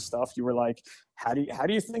video stuff, you were like, how do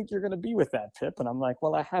you think you're going to be with that, Pip? And I'm like,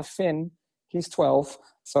 well, I have Finn. He's 12,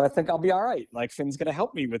 so I think I'll be all right. Like, Finn's going to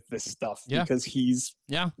help me with this stuff because he's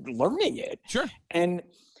learning it. Sure. And,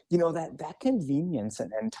 you know, that convenience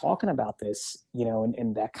and talking about this, you know,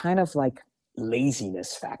 and that kind of like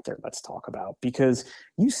laziness factor, let's talk about, because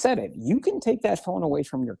you said it, you can take that phone away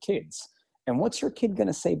from your kids. And what's your kid going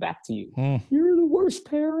to say back to you? You're the worst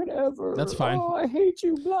parent ever. That's fine. Oh, I hate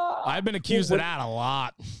you, blah. I've been accused of that a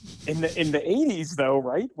lot. In the 80s, though,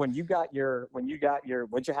 right? When you got your, what'd you have?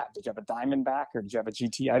 Did you have a Diamondback or did you have a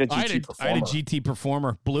GT? I had a GT Performer. I had a GT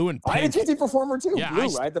Performer, blue and pink. I had a GT Performer too, yeah,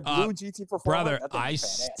 blue. I had the blue GT Performer. Brother, I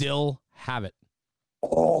still have it.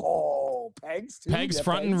 Oh, pegs too? Pegs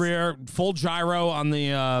front and rear, full gyro on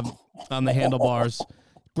the handlebars.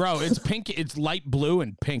 Bro, it's pink. It's light blue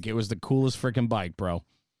and pink. It was the coolest freaking bike, bro.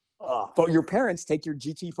 But your parents take your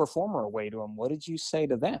GT Performer away to them. What did you say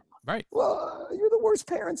to them? Right. Well, you're the worst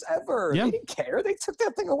parents ever. Yeah. They didn't care. They took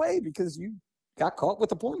that thing away because you got caught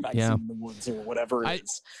with a porn magazine in the woods or whatever it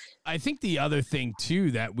is. I think the other thing,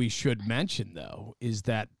 too, that we should mention, though, is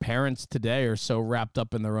that parents today are so wrapped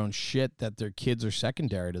up in their own shit that their kids are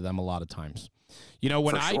secondary to them a lot of times. You know,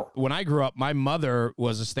 when I grew up, my mother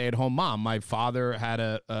was a stay-at-home mom. My father had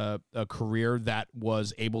a career that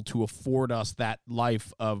was able to afford us that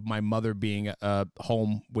life of my mother being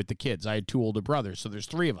home with the kids. I had 2 older brothers, so there's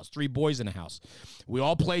 3 of us, 3 boys in the house. We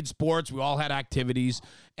all played sports. We all had activities.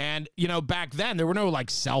 And, you know, back then, there were no, like,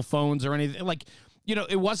 cell phones or anything. Like, you know,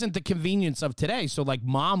 it wasn't the convenience of today. So, like,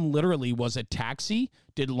 mom literally was a taxi,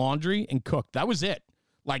 did laundry, and cooked. That was it.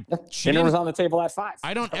 Like, dinner was on the table at 5.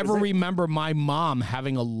 I don't ever remember my mom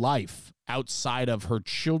having a life outside of her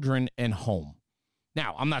children and home.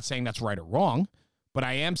 Now, I'm not saying that's right or wrong, But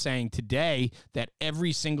I am saying today that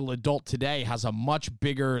every single adult today has a much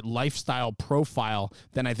bigger lifestyle profile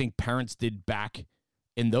than I think parents did back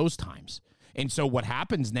in those times. And so what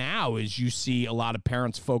happens now is you see a lot of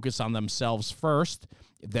parents focus on themselves first,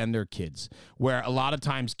 then their kids, where a lot of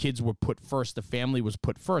times kids were put first, the family was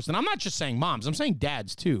put first. And I'm not just saying moms, I'm saying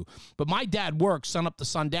dads too. But my dad worked sun up to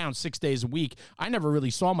sundown 6 days a week. I never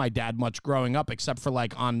really saw my dad much growing up, except for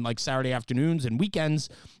like on like Saturday afternoons and weekends.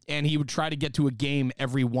 And he would try to get to a game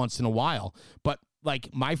every once in a while. But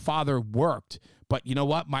like my father worked. But you know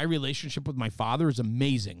what? My relationship with my father is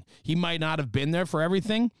amazing. He might not have been there for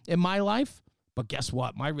everything in my life, but guess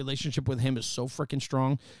what? My relationship with him is so freaking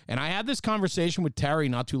strong. And I had this conversation with Terry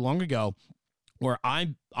not too long ago where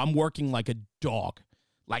I'm working like a dog,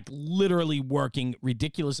 like literally working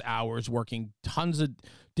ridiculous hours, working tons of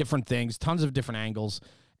different things, tons of different angles.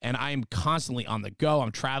 And I am constantly on the go.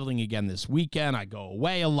 I'm traveling again this weekend. I go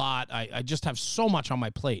away a lot. I just have so much on my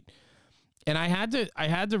plate. And I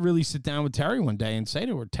had to really sit down with Terry one day and say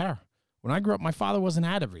to her, Tara, when I grew up, my father wasn't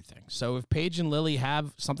at everything. So if Paige and Lily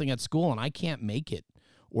have something at school and I can't make it,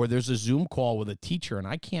 or there's a Zoom call with a teacher and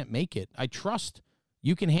I can't make it, I trust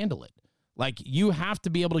you can handle it. Like, you have to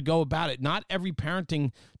be able to go about it. Not every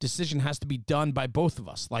parenting decision has to be done by both of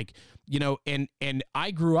us. Like, you know, and I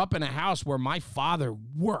grew up in a house where my father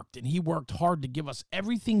worked, and he worked hard to give us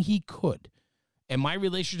everything he could. And my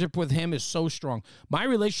relationship with him is so strong. My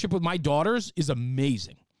relationship with my daughters is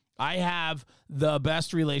amazing. I have the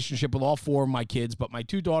best relationship with all 4 of my kids, but my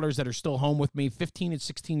 2 daughters that are still home with me, 15 and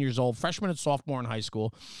 16 years old, freshman and sophomore in high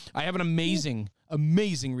school, I have an amazing,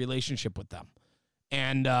 amazing relationship with them.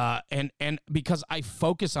 And because I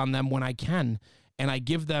focus on them when I can, and I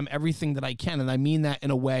give them everything that I can, and I mean that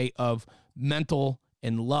in a way of mental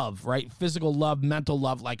and love, right? Physical love, mental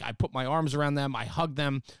love. Like, I put my arms around them, I hug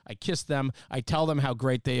them, I kiss them, I tell them how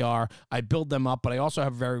great they are, I build them up, but I also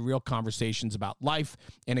have very real conversations about life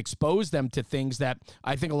and expose them to things that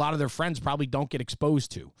I think a lot of their friends probably don't get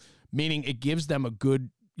exposed to, meaning it gives them a good,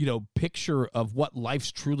 you know, picture of what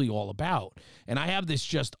life's truly all about. And I have this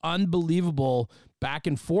just unbelievable back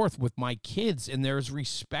and forth with my kids, and there's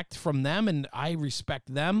respect from them, and I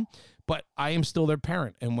respect them, but I am still their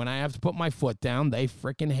parent. And when I have to put my foot down, they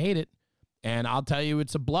freaking hate it. And I'll tell you,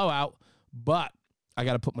 it's a blowout, but I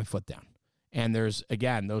got to put my foot down. And there's,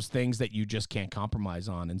 again, those things that you just can't compromise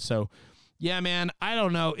on. And so, yeah, man, I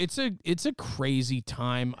don't know. It's a crazy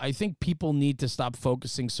time. I think people need to stop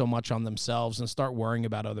focusing so much on themselves and start worrying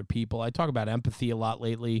about other people. I talk about empathy a lot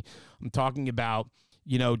lately. I'm talking about,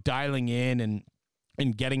 you know, dialing in and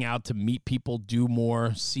getting out to meet people, do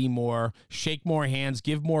more, see more, shake more hands,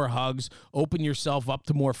 give more hugs, open yourself up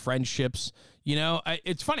to more friendships. You know,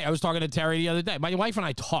 it's funny. I was talking to Terry the other day. My wife and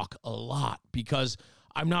I talk a lot because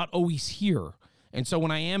I'm not always here. And so when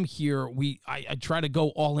I am here, I try to go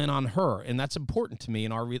all in on her, and that's important to me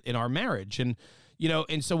in our marriage. And, you know,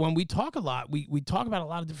 and so when we talk a lot, we talk about a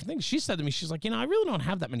lot of different things. She said to me, she's like, you know, I really don't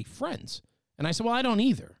have that many friends. And I said, well, I don't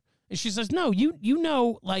either. And she says, no, you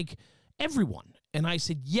know, like everyone. And I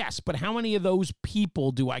said, yes, but how many of those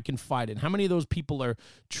people do I confide in? How many of those people are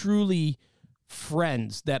truly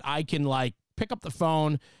friends that I can like pick up the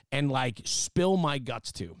phone and like spill my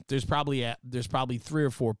guts to? There's probably 3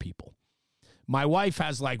 or 4 people. My wife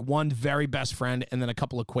has like one very best friend and then a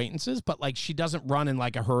couple acquaintances, but like she doesn't run in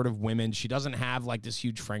like a herd of women. She doesn't have like this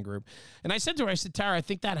huge friend group. And I said to her, I said, Tara, I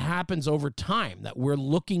think that happens over time, that we're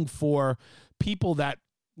looking for people that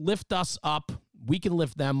lift us up. We can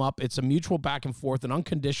lift them up. It's a mutual back and forth, an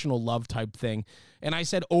unconditional love type thing. And I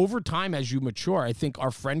said, over time, as you mature, I think our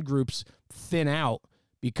friend groups thin out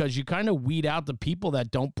because you kind of weed out the people that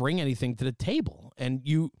don't bring anything to the table. And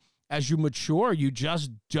you, as you mature, you just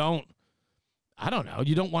don't, I don't know,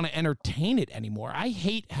 you don't want to entertain it anymore. I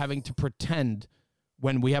hate having to pretend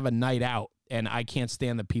when we have a night out and I can't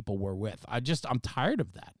stand the people we're with. I'm tired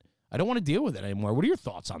of that. I don't want to deal with it anymore. What are your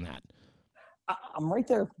thoughts on that? I'm right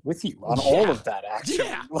there with you on all of that, actually.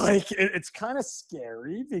 Yeah. Like, it's kind of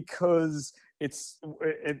scary because what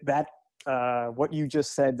you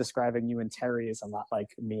just said describing you and Terry is a lot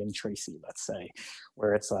like me and Tracy, let's say,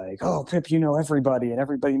 where it's like, oh, Pip, you know everybody and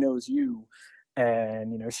everybody knows you.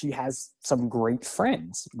 And, you know, she has some great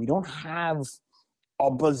friends. We don't have a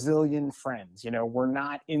bazillion friends. You know, we're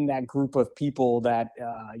not in that group of people that,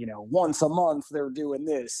 you know, once a month they're doing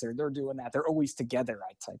this or they're doing that. They're always together,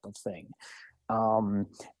 type of thing.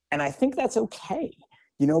 And I think that's okay,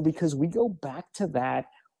 you know, because we go back to that.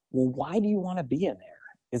 Well, why do you want to be in there?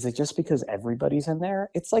 Is it just because everybody's in there?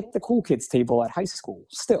 It's like the cool kids table at high school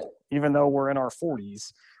still, even though we're in our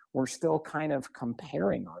 40s, we're still kind of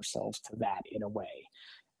comparing ourselves to that in a way,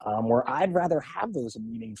 where I'd rather have those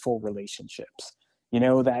meaningful relationships.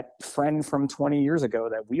 that friend from 20 years ago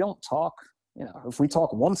that we don't talk, if we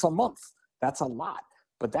talk once a month, that's a lot.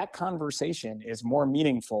 But that conversation is more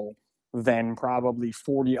meaningful than probably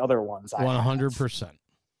 40 other ones I 100%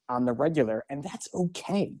 on the regular. And that's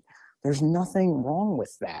okay. There's nothing wrong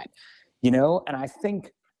with that, and I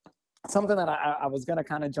think something that I was going to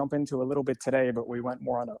kind of jump into a little bit today, but we went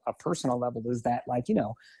more on a personal level, is that, like,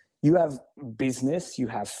 you have business, you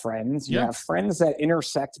have friends, you have friends that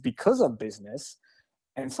intersect because of business.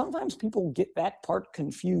 And sometimes people get that part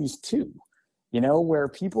confused too, where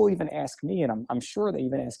people even ask me, and I'm sure they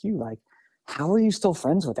even ask you, like, how are you still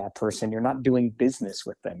friends with that person? You're not doing business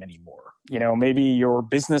with them anymore. Maybe your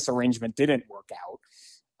business arrangement didn't work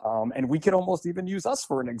out. And we could almost even use us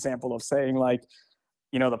for an example of saying, like,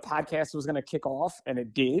 the podcast was going to kick off, and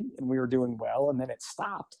it did, and we were doing well, and then it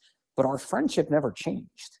stopped. But our friendship never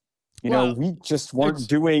changed. We just weren't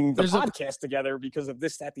doing the podcast together because of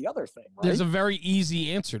this, that, the other thing. Right? There's a very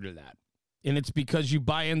easy answer to that, and it's because you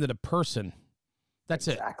buy into the person. That's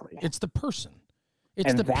exactly. It's the person.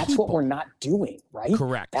 That's people. What we're not doing, right?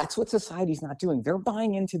 Correct. That's what society's not doing. They're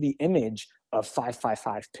buying into the image of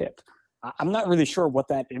 555 Pip. I'm not really sure what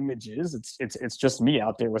that image is. It's just me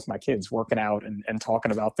out there with my kids working out and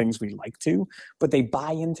talking about things we like to, but they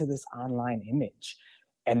buy into this online image,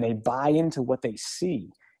 and they buy into what they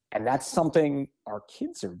see. And that's something our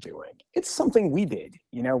kids are doing. It's something we did.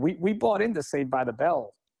 We bought into Saved by the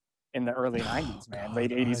Bell in the early 90s, man,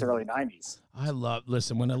 late 80s, early 90s.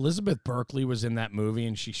 Listen, when Elizabeth Berkley was in that movie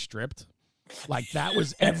and she stripped, like, that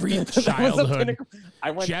was every childhood.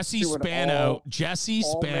 Jesse Spano.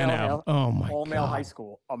 Oh my God. All-male high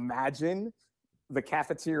school. Imagine the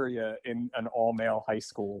cafeteria in an all-male high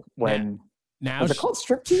school when... Now was it called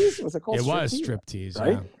Striptease? It was Striptease,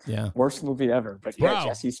 right? Yeah. Worst movie ever, but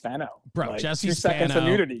Jesse Spano. Bro, Jesse 2 Spano. seconds of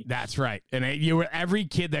nudity. That's right. And every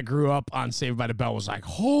kid that grew up on Saved by the Bell was like,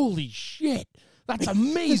 holy shit, that's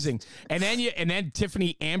amazing. and then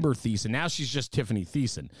Tiffany Amber Thiessen. Now she's just Tiffany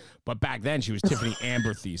Thiessen. But back then she was Tiffany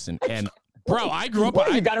Amber Thiessen. And bro, I grew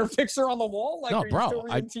up. You got her picture on the wall? Like, no, are you still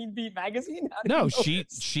reading Teen Beat magazine? No,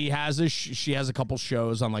 she has a couple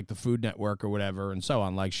shows on, like, the Food Network or whatever and so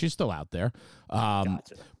on. Like, she's still out there.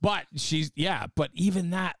 Gotcha. But but even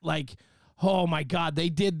that, like, oh my God, they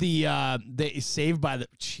did they Saved by the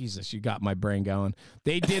Jesus, you got my brain going.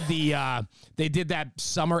 They did that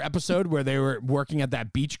summer episode where they were working at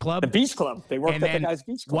that beach club. The beach club. They worked at the guy's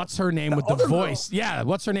beach club. What's her name with the voice? Girl. Yeah,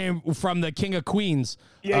 what's her name from the King of Queens?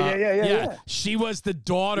 Yeah. She was the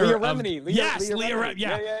daughter Leah of Remini. Leah Remini.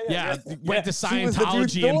 Yeah. Went to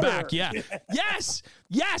Scientology and back. Yeah.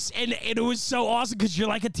 Yes. And it was so awesome because you're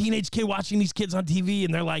like a teenage kid watching these kids on TV,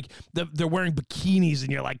 and they're like they're wearing bikinis,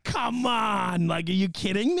 and you're like, come on, like, are you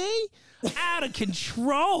kidding me? Out of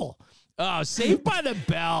control. Oh, Saved by the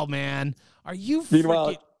Bell, man. Are you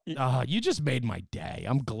freaking... you just made my day.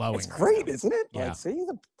 I'm glowing. It's great, isn't it? Yeah. Like, see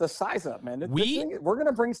the size up, man. We're going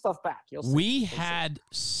to bring stuff back. We had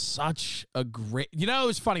such a great... it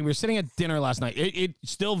was funny. We were sitting at dinner last night.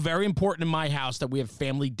 It's still very important in my house that we have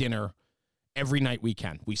family dinner every night we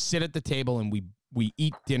can. We sit at the table and we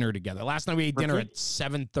eat dinner together. Last night we ate dinner at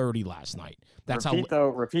 7:30 last night. That's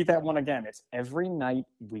repeat that one again. It's every night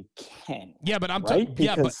we can. Yeah, but I'm right?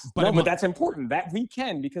 But that's important that we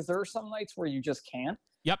can, because there are some nights where you just can't.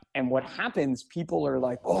 Yep. And what happens, people are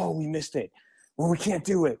like, oh, we missed it. Well, we can't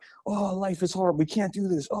do it. Oh, life is hard. We can't do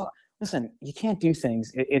this. Oh, listen, you can't do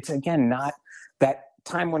things. It's, again, not that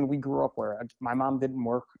time when we grew up where my mom didn't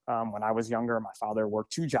work when I was younger. My father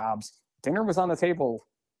worked 2 jobs. Dinner was on the table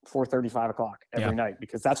 4:30, 5 o'clock every night,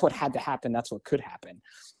 because that's what had to happen. That's what could happen.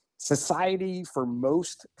 Society, for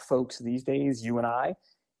most folks these days, you and I,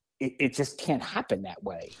 it just can't happen that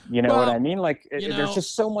way. You know what I mean? Like, there's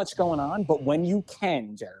just so much going on. But when you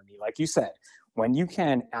can, Jeremy, like you said, when you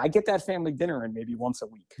can, I get that family dinner in maybe once a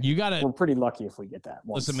week. We're pretty lucky if we get that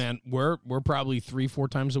once. Listen, man, we're probably 3-4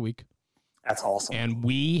 times a week. That's awesome. And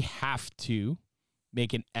we have to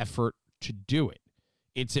make an effort to do it.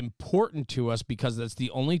 It's important to us because that's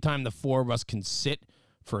the only time the 4 of us can sit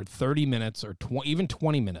for 30 minutes or even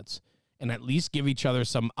 20 minutes and at least give each other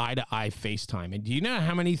some eye-to-eye FaceTime. And do you know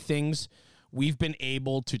how many things we've been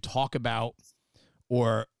able to talk about,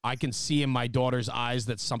 or I can see in my daughter's eyes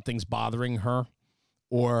that something's bothering her,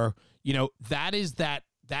 or, that is that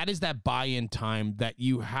buy-in time that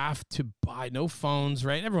you have to buy. No phones,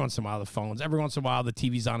 right? Every once in a while, the phones. Every once in a while, the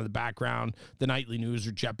TV's on in the background, the nightly news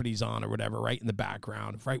or Jeopardy's on or whatever, right in the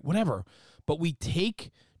background, right? Whatever. But we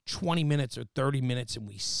take 20 minutes or 30 minutes and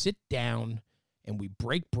we sit down and we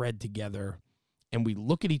break bread together and we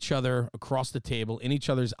look at each other across the table in each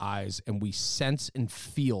other's eyes and we sense and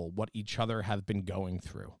feel what each other have been going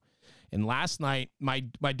through. And last night, my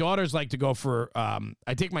daughters like to go for,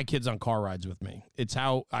 I take my kids on car rides with me. It's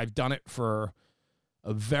how I've done it for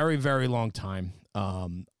a very, very long time.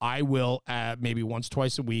 I will, maybe once,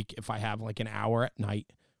 twice a week, if I have like an hour at night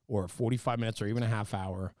or 45 minutes or even a half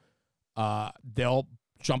hour, they'll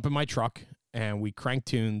jump in my truck and we crank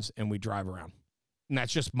tunes and we drive around. And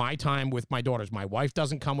that's just my time with my daughters. My wife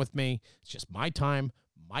doesn't come with me. It's just my time,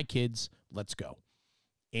 my kids, let's go.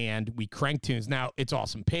 And we crank tunes. Now, it's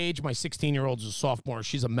awesome. Paige, my 16-year-old, is a sophomore.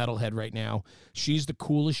 She's a metalhead right now. She's the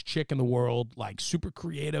coolest chick in the world, like super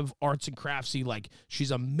creative, arts and craftsy. Like, she's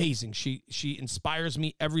amazing. She inspires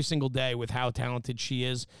me every single day with how talented she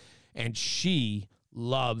is. And she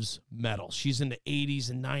loves metal. She's in the 80s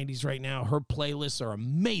and 90s right now. Her playlists are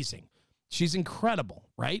amazing. She's incredible,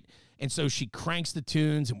 right? And so she cranks the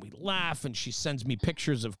tunes and we laugh and she sends me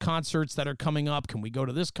pictures of concerts that are coming up. Can we go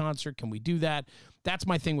to this concert? Can we do that? That's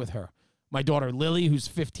my thing with her. My daughter Lily, who's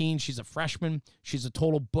 15, she's a freshman. She's a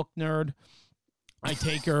total book nerd. I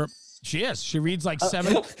take her. She is. She reads like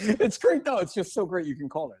seven. It's great. No, it's just so great you can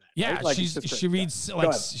call her that. Yeah, right? Like,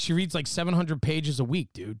 she reads like 700 pages a week,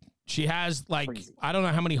 dude. She has like, crazy. I don't know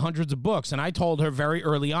how many hundreds of books. And I told her very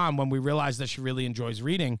early on when we realized that she really enjoys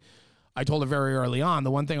reading, I told her very early on,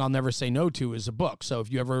 the one thing I'll never say no to is a book. So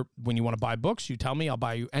if you ever, when you want to buy books, you tell me, I'll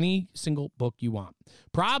buy you any single book you want.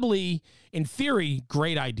 Probably, in theory,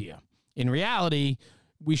 great idea. In reality,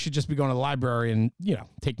 we should just be going to the library and,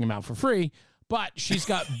 taking them out for free. But she's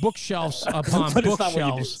got bookshelves upon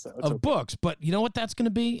bookshelves of books. But you know what that's going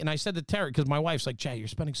to be? And I said to Terry, because my wife's like, Jay, you're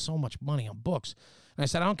spending so much money on books. And I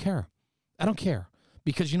said, I don't care. I don't care.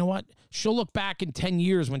 Because you know what? She'll look back in 10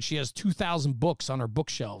 years when she has 2,000 books on her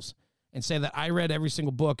bookshelves and say that I read every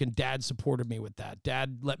single book and Dad supported me with that.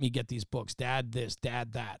 Dad let me get these books. Dad this,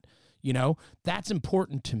 Dad that. That's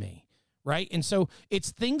important to me, right? And so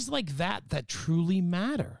it's things like that that truly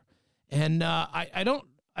matter. And I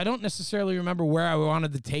don't necessarily remember where I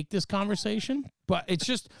wanted to take this conversation, but it's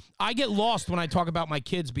just I get lost when I talk about my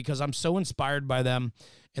kids because I'm so inspired by them,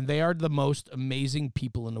 and they are the most amazing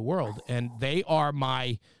people in the world, and they are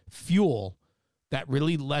my fuel that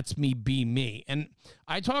really lets me be me. And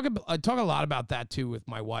I talk a lot about that too with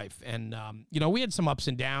my wife. And we had some ups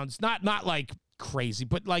and downs, not like crazy,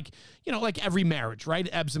 but like every marriage, right?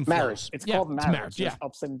 Ebbs and flows. Marriage. It's called marriage. It's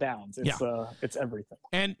ups and downs. It's everything.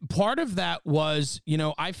 And part of that was,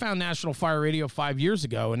 I found National Fire Radio 5 years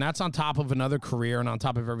ago, and that's on top of another career and on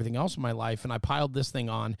top of everything else in my life. And I piled this thing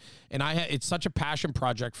on, and it's such a passion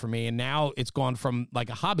project for me. And now it's gone from like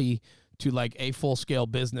a hobby to like a full-scale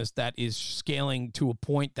business that is scaling to a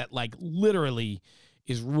point that like literally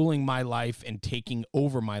is ruling my life and taking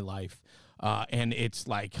over my life. And it's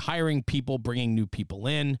like hiring people, bringing new people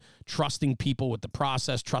in, trusting people with the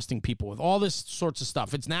process, trusting people with all this sorts of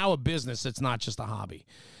stuff. It's now a business. It's not just a hobby.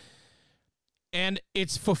 And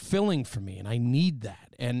it's fulfilling for me, and I need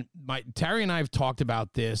that. And Terry and I have talked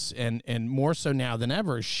about this, and more so now than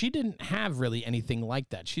ever. She didn't have really anything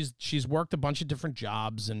like that. She's worked a bunch of different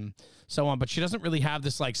jobs and so on, but she doesn't really have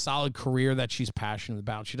this like solid career that she's passionate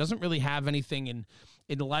about. She doesn't really have anything in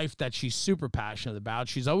life that she's super passionate about.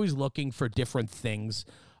 She's always looking for different things.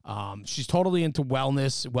 She's totally into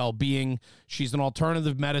wellness, well-being. She's an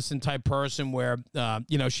alternative medicine type person where,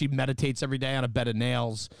 she meditates every day on a bed of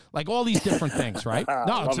nails, like all these different things, right?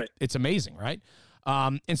 No, it's amazing, right?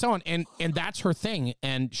 And so on. And that's her thing.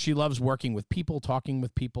 And she loves working with people, talking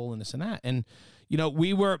with people and this and that. And,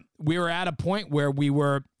 we were at a point where we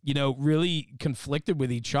were, really conflicted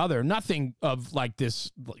with each other. Nothing of like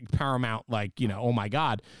this like paramount, like, oh my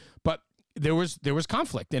God, but there was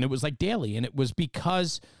conflict, and it was like daily. And it was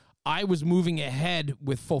because I was moving ahead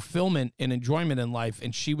with fulfillment and enjoyment in life,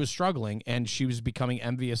 and she was struggling, and she was becoming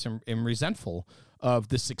envious and resentful of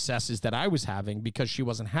the successes that I was having because she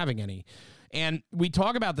wasn't having any. And we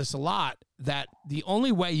talk about this a lot, that the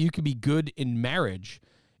only way you can be good in marriage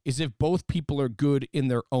is if both people are good in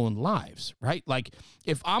their own lives, right? Like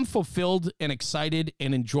if I'm fulfilled and excited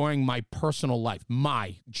and enjoying my personal life,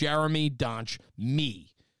 my Jeremy Donch, me,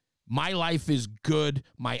 my life is good,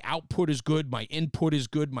 my output is good, my input is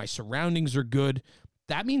good, my surroundings are good,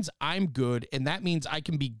 that means I'm good, and that means I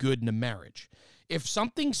can be good in a marriage. If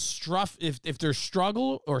something if there's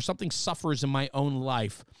struggle or something suffers in my own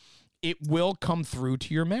life, it will come through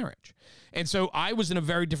to your marriage. And so I was in a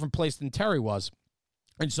very different place than Terry was.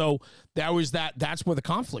 And so that's where the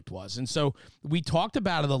conflict was. And so we talked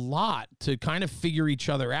about it a lot to kind of figure each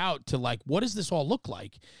other out, to like, what does this all look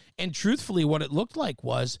like? And truthfully, what it looked like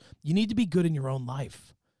was you need to be good in your own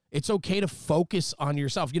life. It's okay to focus on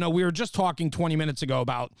yourself. You know, we were just talking 20 minutes ago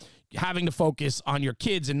about having to focus on your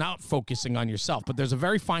kids and not focusing on yourself. But there's a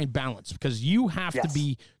very fine balance because you have to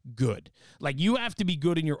be good. Like, you have to be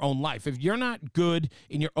good in your own life. If you're not good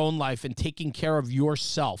in your own life and taking care of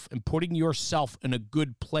yourself and putting yourself in a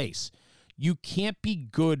good place, you can't be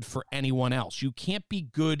good for anyone else. You can't be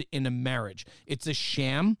good in a marriage. It's a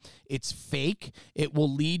sham. It's fake. It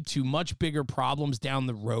will lead to much bigger problems down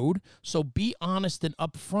the road. So be honest and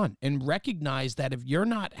upfront and recognize that if you're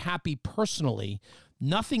not happy personally,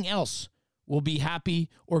 nothing else will be happy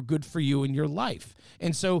or good for you in your life.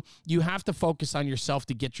 And so you have to focus on yourself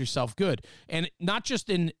to get yourself good. And not just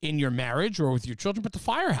in your marriage or with your children, but the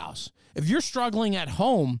firehouse. If you're struggling at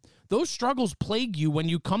home, those struggles plague you when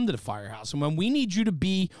you come to the firehouse. And when we need you to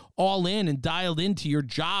be all in and dialed into your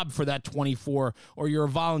job for that 24, or you're a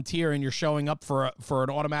volunteer and you're showing up for an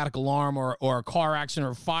automatic alarm or a car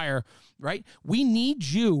accident or fire, right? We need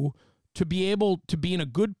you to be able to be in a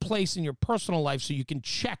good place in your personal life so you can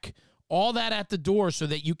check all that at the door so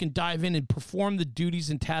that you can dive in and perform the duties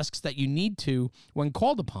and tasks that you need to when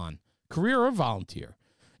called upon, career or volunteer.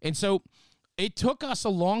 And so it took us a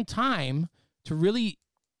long time to really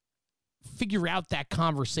figure out that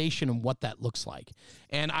conversation and what that looks like.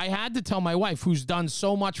 And I had to tell my wife, who's done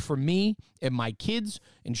so much for me and my kids,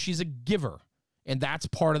 and she's a giver. And that's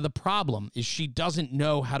part of the problem, is she doesn't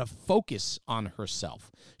know how to focus on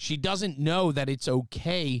herself. She doesn't know that it's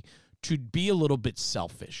okay to be a little bit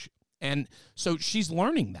selfish. And so she's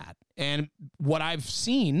learning that. And what I've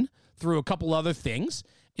seen through a couple other things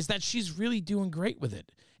is that she's really doing great with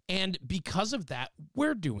it. And because of that,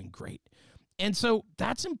 we're doing great. And so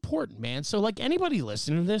that's important, man. So like anybody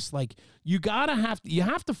listening to this, like you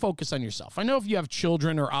have to focus on yourself. I know if you have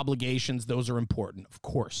children or obligations, those are important, of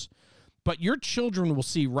course. But your children will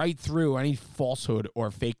see right through any falsehood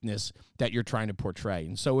or fakeness that you're trying to portray.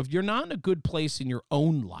 And so if you're not in a good place in your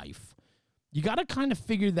own life, you got to kind of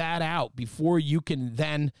figure that out before you can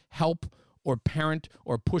then help or parent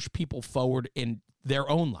or push people forward in their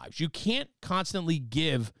own lives. You can't constantly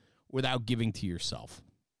give without giving to yourself.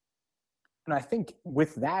 And I think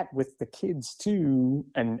with that, with the kids too,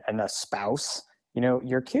 and a spouse, you know,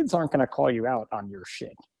 your kids aren't going to call you out on your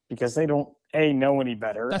shit because they don't know any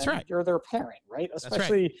better. That's right. You're their parent, right?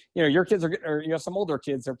 Especially, you know, your kids or you have some older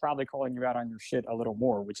kids, they're probably calling you out on your shit a little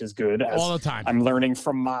more, which is good. All the time. I'm learning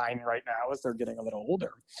from mine right now as they're getting a little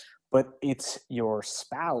older. But it's your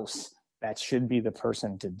spouse that should be the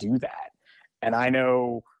person to do that. And I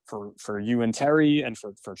know for you and Terry and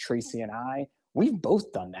for Tracy and I, we've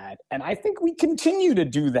both done that. And I think we continue to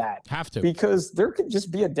do that. Have to. Because there could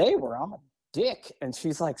just be a day where I'm a dick. And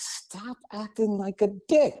she's like, stop acting like a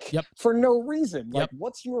dick for no reason. Like,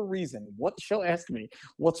 what's your reason? She'll ask me,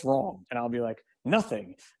 what's wrong? And I'll be like,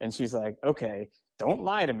 nothing. And she's like, okay, don't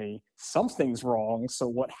lie to me. Something's wrong. So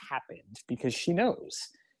what happened? Because she knows,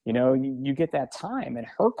 you know, you get that time, and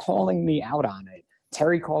her calling me out on it,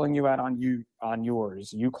 Terry calling you out on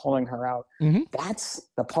yours, you calling her out. Mm-hmm. That's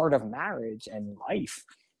the part of marriage and life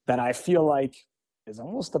that I feel like is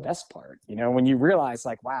almost the best part. You know, when you realize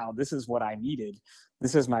like, wow, this is what I needed.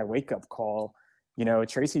 This is my wake up call. You know,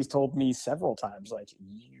 Tracy's told me several times, like,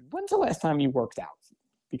 when's the last time you worked out?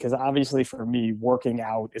 Because obviously for me, working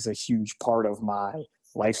out is a huge part of my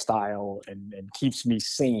lifestyle and keeps me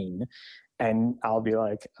sane. And I'll be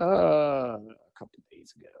like, a couple of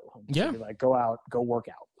days ago. Yeah. Like, go out, go work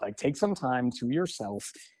out. Like, take some time to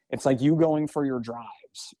yourself. It's like you going for your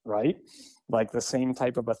drives, right? Like the same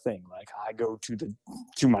type of a thing. Like, I go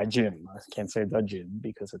to my gym. I can't say the gym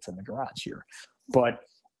because it's in the garage here. But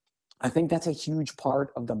I think that's a huge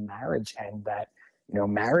part of the marriage, and that, you know,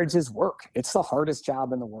 marriage is work. It's the hardest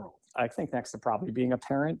job in the world. I think next to probably being a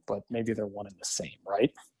parent, but maybe they're one and the same,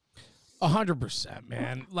 right? 100%,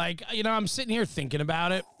 man. Like, you know, I'm sitting here thinking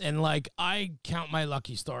about it, and like, I count my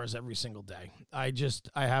lucky stars every single day. I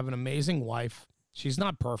have an amazing wife. She's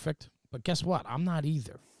not perfect, but guess what? I'm not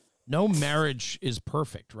either. No marriage is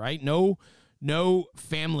perfect, right? No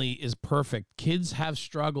family is perfect. Kids have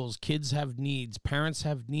struggles. Kids have needs. Parents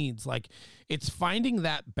have needs. Like, it's finding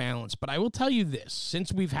that balance. But I will tell you this,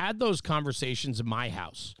 since we've had those conversations in my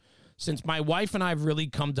house, since my wife and I have really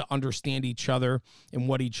come to understand each other and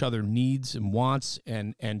what each other needs and wants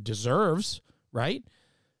and deserves, right?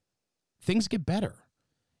 Things get better.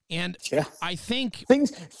 And I think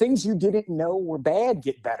things you didn't know were bad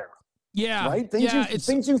get better. Yeah. Right?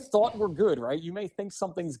 Things you thought were good, right? You may think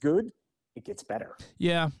something's good. It gets better.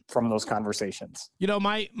 Yeah. From those conversations. You know,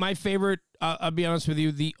 my favorite, I'll be honest with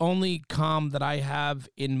you, the only calm that I have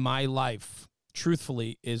in my life,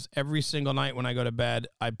 truthfully, is every single night when I go to bed,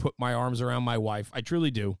 I put my arms around my wife. I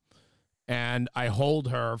truly do. and I hold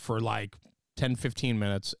her for like 10, 15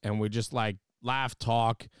 minutes, and we just like laugh,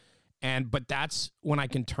 talk. But that's when I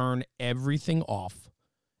can turn everything off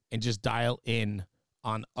and just dial in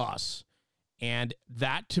on us. And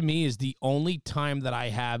that to me is the only time that I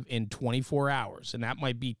have in 24 hours. And that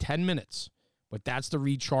might be 10 minutes, but that's the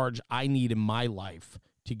recharge I need in my life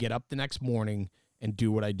to get up the next morning and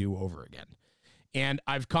do what I do over again. And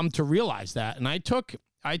I've come to realize that. And I took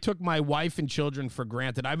my wife and children for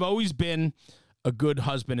granted. I've always been a good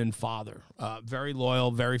husband and father, very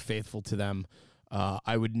loyal, very faithful to them.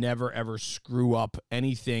 I would never, ever screw up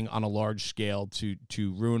anything on a large scale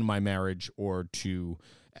to ruin my marriage or to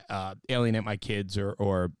alienate my kids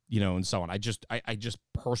or and so on. I just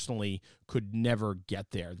personally could never get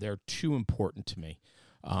there. They're too important to me.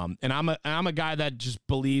 And I'm a guy that just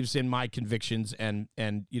believes in my convictions and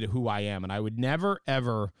who I am. And I would never,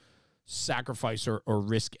 ever sacrifice or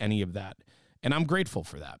risk any of that. And I'm grateful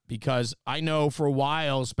for that, because I know for a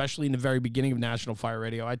while, especially in the very beginning of National Fire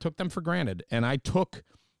Radio, I took them for granted, and I took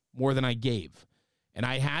more than I gave. And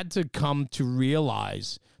I had to come to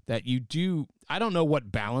realize that I don't know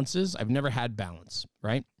what balance is. I've never had balance,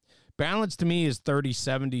 right? Balance to me is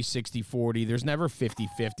 30-70, 60-40. There's never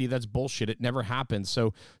 50-50. That's bullshit. It never happens.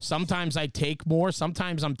 So sometimes I take more.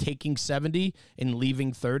 Sometimes I'm taking 70 and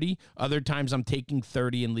leaving 30. Other times I'm taking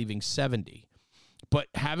 30 and leaving 70. But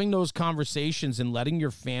having those conversations and letting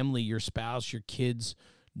your family, your spouse, your kids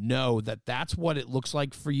know that that's what it looks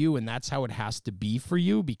like for you and that's how it has to be for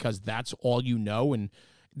you, because that's all you know. And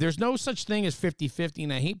there's no such thing as 50-50.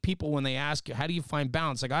 And I hate people when they ask, how do you find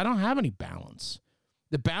balance? Like, I don't have any balance.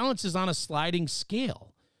 The balance is on a sliding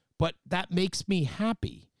scale, but that makes me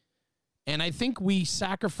happy. And I think we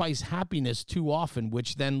sacrifice happiness too often,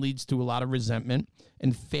 which then leads to a lot of resentment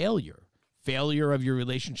and failure. Failure of your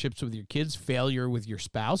relationships with your kids, failure with your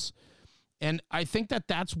spouse. And I think that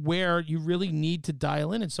that's where you really need to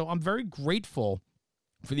dial in. And so I'm very grateful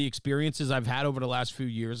for the experiences I've had over the last few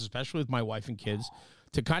years, especially with my wife and kids,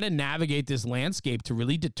 to kind of navigate this landscape to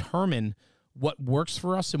really determine what works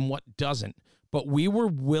for us and what doesn't. But we were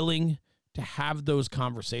willing to have those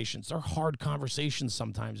conversations. They're hard conversations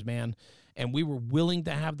sometimes, man. And we were willing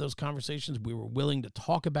to have those conversations. We were willing to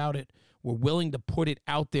talk about it. We're willing to put it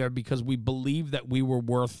out there because we believe that we were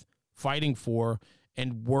worth fighting for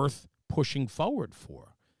and worth pushing forward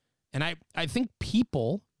for. And I think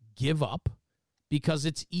people give up because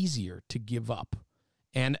it's easier to give up.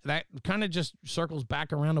 And that kind of just circles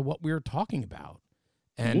back around to what we were talking about.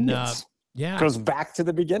 And yeah, goes back to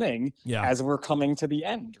the beginning as we're coming to the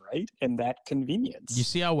end, right? And that convenience. You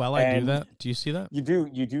see how well I do that? Do you see that? You do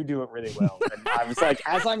it really well. And I was like,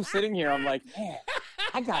 as I'm sitting here, I'm like, man,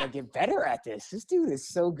 I gotta get better at this. This dude is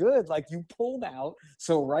so good. Like you pulled out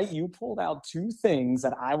two things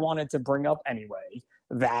that I wanted to bring up anyway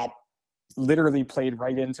that literally played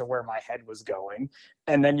right into where my head was going.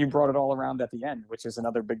 And then you brought it all around at the end, which is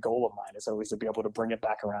another big goal of mine, is always to be able to bring it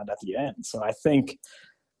back around at the end. So I think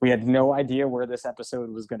we had no idea where this episode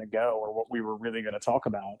was going to go or what we were really going to talk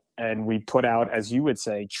about. And we put out, as you would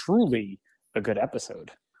say, truly a good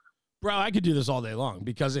episode. Bro, I could do this all day long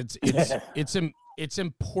because it's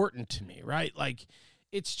important to me, right? Like,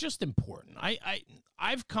 it's just important.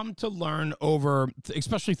 I've come to learn over,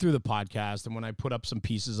 especially through the podcast and when I put up some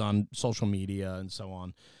pieces on social media and so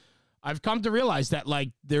on, I've come to realize that like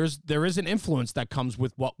there is an influence that comes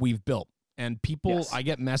with what we've built. And people, yes. I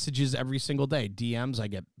get messages every single day, DMs. I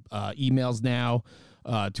get emails now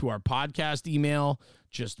to our podcast email,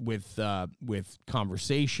 just with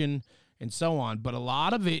conversation and so on. But a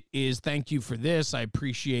lot of it is thank you for this. I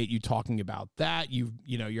appreciate you talking about that.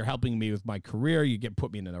 You're helping me with my career. You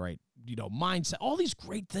put me in the right mindset. All these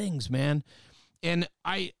great things, man. And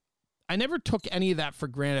I never took any of that for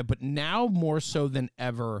granted. But now more so than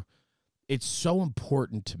ever, it's so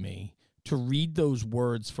important to me to read those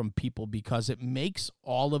words from people because it makes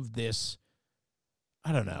all of this,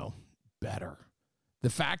 I don't know, better.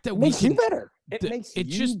 The fact that makes you better. It makes you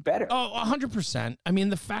just better. Oh, 100%. I mean,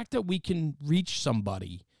 the fact that we can reach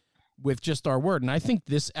somebody with just our word. And I think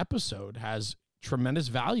this episode has tremendous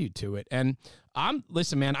value to it. And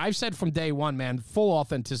listen, man, I've said from day one, man, full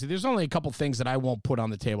authenticity. There's only a couple things that I won't put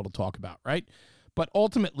on the table to talk about, right? But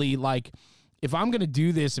ultimately, like, if I'm going to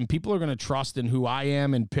do this and people are going to trust in who I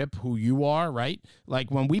am and Pip, who you are, right?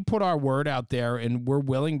 Like when we put our word out there and we're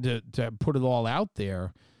willing to put it all out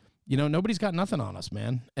there, nobody's got nothing on us,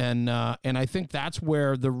 man. And I think that's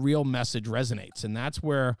where the real message resonates. And that's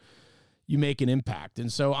where you make an impact.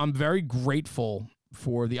 And so I'm very grateful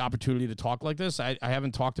for the opportunity to talk like this. I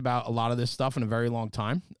haven't talked about a lot of this stuff in a very long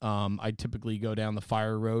time. I typically go down the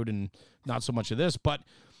fire road and not so much of this, but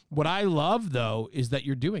What I love, though, is that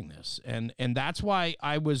you're doing this. And that's why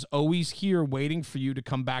I was always here waiting for you to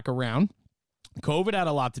come back around. COVID had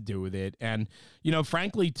a lot to do with it. And,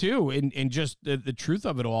 frankly, too, in just the truth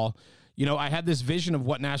of it all, I had this vision of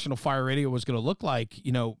what National Fire Radio was going to look like,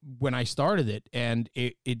 when I started it, and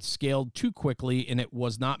it scaled too quickly and it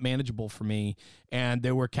was not manageable for me. And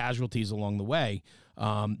there were casualties along the way.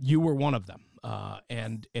 You were one of them.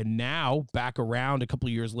 And now back around a couple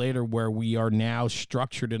of years later, where we are now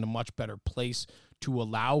structured in a much better place to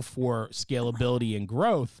allow for scalability and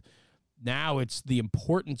growth. Now it's the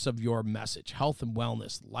importance of your message, health and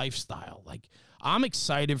wellness, lifestyle. Like, I'm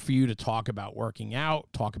excited for you to talk about working out,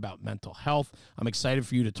 talk about mental health. I'm excited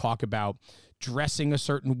for you to talk about dressing a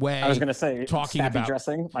certain way. I was going to say, talking snappy about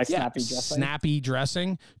dressing, snappy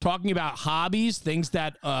dressing, talking about hobbies, things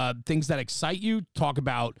that excite you, talk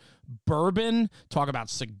about bourbon, talk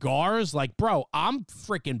about cigars. Like, bro, I'm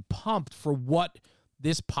freaking pumped for what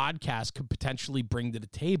this podcast could potentially bring to the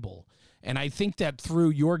table. And I think that through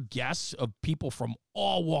your guests of people from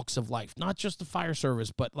all walks of life, not just the fire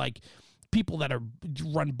service, but like people that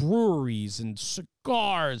run breweries and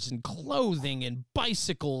cigars and clothing and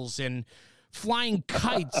bicycles and flying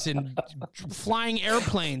kites and flying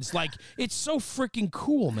airplanes. Like, it's so freaking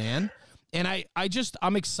cool, man. And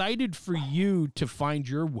I'm excited for you to find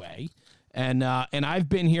your way. And I've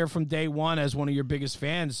been here from day one as one of your biggest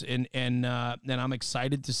fans, and I'm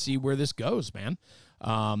excited to see where this goes, man.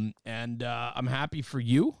 I'm happy for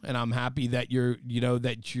you, and I'm happy that you're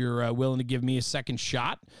willing to give me a second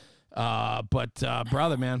shot. But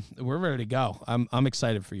brother, man, we're ready to go. I'm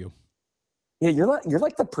excited for you. Yeah, you're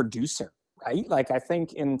like the producer, right? Like, I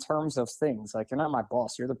think in terms of things, like, you're not my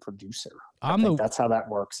boss, you're the producer. That's how that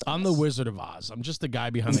works. I'm the Wizard of Oz. I'm just the guy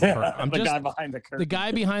behind the curtain. I'm guy behind the curtain. The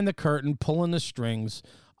guy behind the curtain, pulling the strings.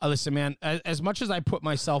 Listen, man, as much as I put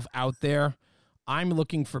myself out there, I'm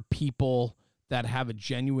looking for people that have a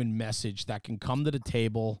genuine message that can come to the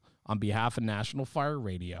table on behalf of National Fire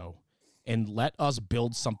Radio and let us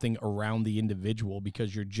build something around the individual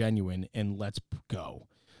because you're genuine, and let's go.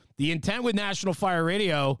 The intent with National Fire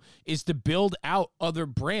Radio is to build out other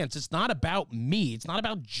brands. It's not about me. It's not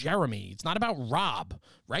about Jeremy. It's not about Rob,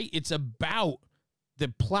 right? It's about the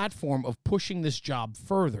platform of pushing this job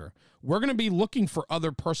further. We're going to be looking for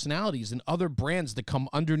other personalities and other brands to come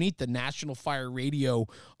underneath the National Fire Radio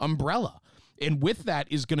umbrella. And with that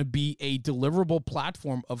is going to be a deliverable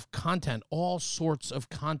platform of content, all sorts of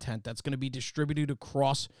content that's going to be distributed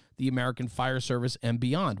across the American Fire Service and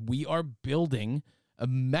beyond. We are building a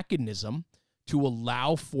mechanism to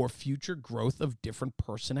allow for future growth of different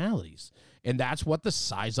personalities. And that's what the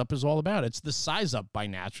Size Up is all about. It's the Size Up by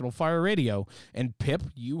National Fire Radio. And Pip,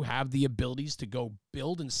 you have the abilities to go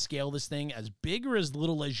build and scale this thing as big or as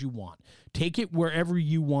little as you want. Take it wherever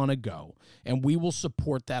you want to go. And we will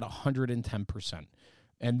support that 110%.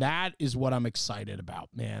 And that is what I'm excited about,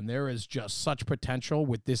 man. There is just such potential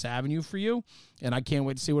with this avenue for you. And I can't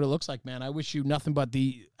wait to see what it looks like, man. I wish you nothing but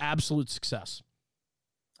the absolute success.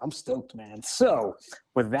 I'm stoked, man. So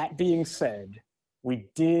with that being said, we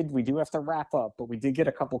do have to wrap up, but we did get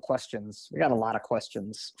a couple questions. We got a lot of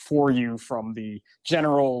questions for you from the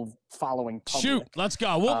general following public. Shoot, let's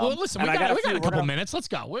go. Well, listen, we got a couple minutes. Let's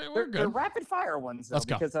go. We're good. They're rapid fire ones, though, let's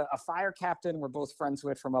go. Because a fire captain we're both friends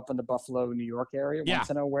with from up in the Buffalo, New York area wants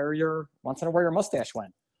to know where your mustache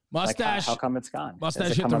went. Mustache. Like how come it's gone?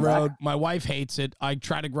 Mustache hit the road. Back? My wife hates it. I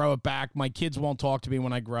try to grow it back. My kids won't talk to me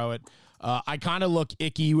when I grow it. I kind of look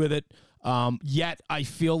icky with it. Yet I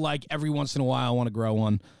feel like every once in a while I want to grow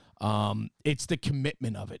one. It's the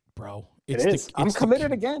commitment of it, bro. I'm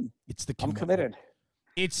committed again. It's the commitment. I'm committed.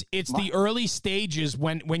 It's the early stages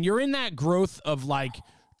when you're in that growth of like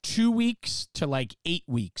 2 weeks to like 8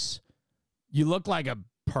 weeks. You look like a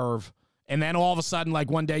perv. And then all of a sudden, like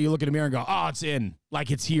one day you look in the mirror and go, oh, it's in.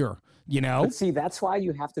 Like it's here, you know? But see, that's why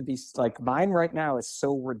you have to be like, mine right now is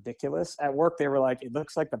so ridiculous. At work, they were like, it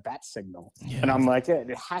looks like the bat signal. Yeah. And I'm like, it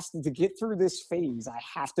has to get through this phase. I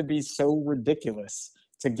have to be so ridiculous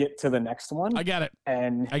to get to the next one. I got it.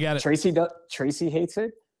 And I got it. Tracy hates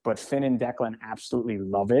it, but Finn and Declan absolutely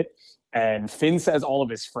love it. And Finn says all of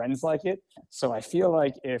his friends like it. So I feel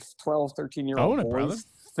like if 12, 13-year-old boys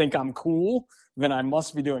think I'm cool, then I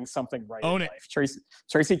must be doing something right in life.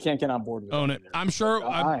 Tracy can't get on board with it. Either. I'm sure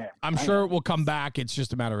I'm sure it will come back. It's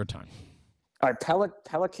just a matter of time. All right,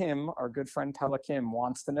 Pella Kim, our good friend Pella Kim,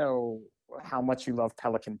 wants to know how much you love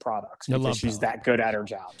Pelican products I because love she's Pelican. that good at her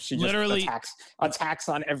job. She just Literally- attacks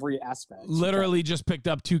on every aspect. Literally just picked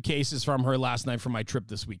up 2 cases from her last night for my trip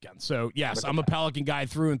this weekend. So, yes, I'm a Pelican guy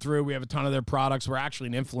through and through. We have a ton of their products. We're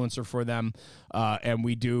actually an influencer for them, and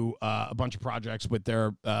we do a bunch of projects with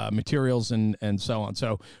their materials and so on.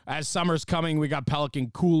 So, as summer's coming, we got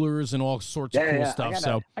Pelican coolers and all sorts of cool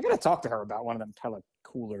stuff. I gotta talk to her about one of them Pelican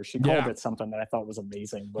coolers. She called it something that I thought was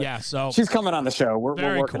amazing. But so she's coming on the show. We're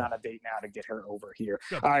working on a date now to get her over here.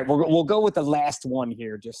 Good. All right, we'll go with the last one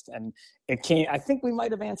here. And it can't. I think we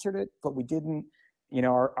might have answered it, but we didn't. You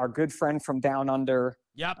know, our good friend from Down Under.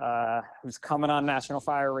 Yep. Who's coming on National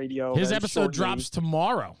Fire Radio. His episode drops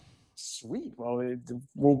tomorrow. Sweet.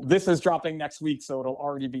 Well, this is dropping next week, so it'll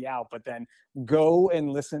already be out. But then go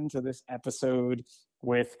and listen to this episode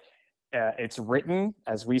with. It's written,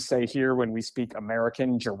 as we say here when we speak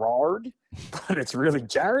American, Gerard, but it's really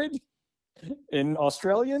Jared in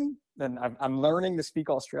Australian. And I'm learning to speak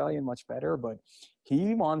Australian much better, but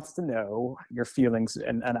he wants to know your feelings.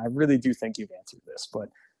 And I really do think you've answered this, but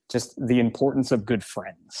just the importance of good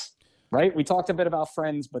friends, right? We talked a bit about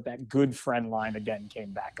friends, but that good friend line again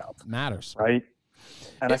came back up. Matters. Right?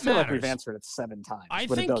 And I feel matters. like we've answered it 7 times,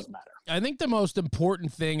 but it does matter. I think the most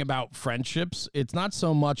important thing about friendships, it's not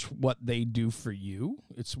so much what they do for you,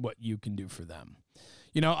 it's what you can do for them.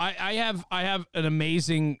 You know, I have an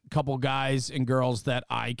amazing couple guys and girls that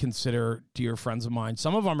I consider dear friends of mine.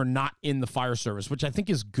 Some of them are not in the fire service, which I think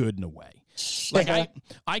is good in a way. Like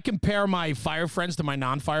I compare my fire friends to my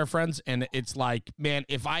non-fire friends, and it's like, man,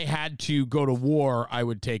 if I had to go to war, I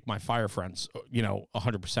would take my fire friends,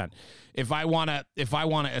 100%. If I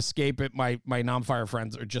want to escape it, my non-fire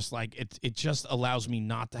friends are just like, it just allows me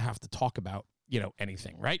not to have to talk about,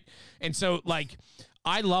 anything. Right. And so like,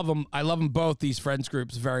 I love them. I love them both, these friends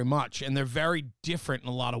groups, very much. And they're very different in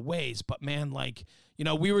a lot of ways, but man, like,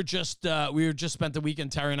 we were just spent the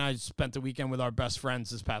weekend. Terry and I spent the weekend with our best friends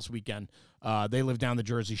this past weekend. They live down the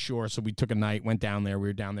Jersey Shore, so we took a night, went down there. We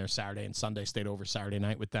were down there Saturday and Sunday, stayed over Saturday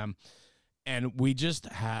night with them. And we just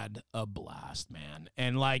had a blast, man.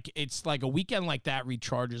 And like, it's like a weekend like that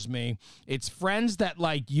recharges me. It's friends that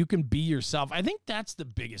like you can be yourself. I think that's the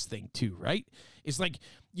biggest thing too, right? It's like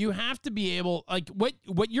you have to be able, like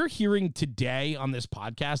what you're hearing today on this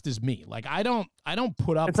podcast is me. Like I don't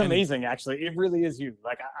put up. It's amazing, actually. It really is you.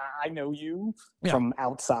 Like I know you from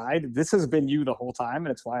outside. This has been you the whole time, and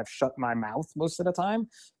it's why I've shut my mouth most of the time,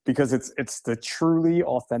 because it's the truly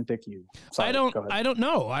authentic you. Sorry, I don't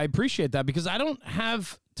know. I appreciate that, because I don't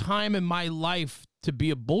have time in my life to be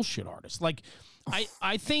a bullshit artist. Like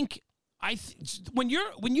I think when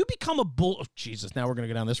you become a Jesus, now we're gonna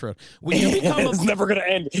go down this road. When you become it's never gonna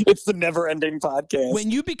end. It's the never-ending podcast.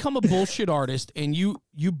 When you become a bullshit artist and you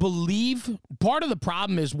believe, part of the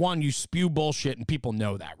problem is, one, you spew bullshit and people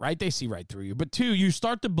know that, right? They see right through you. But 2, you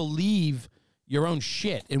start to believe your own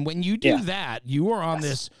shit, and when you do that, you are on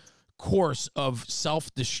this course of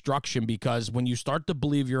self-destruction, because when you start to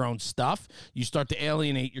believe your own stuff, you start to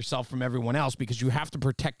alienate yourself from everyone else, because you have to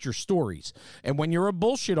protect your stories. And when you're a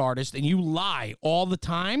bullshit artist and you lie all the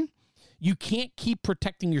time, you can't keep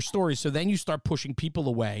protecting your stories. So then you start pushing people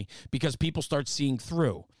away because people start seeing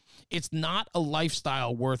through. It's not a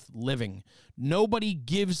lifestyle worth living. Nobody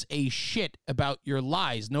gives a shit about your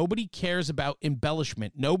lies. Nobody cares about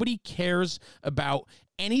embellishment. Nobody cares about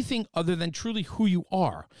anything other than truly who you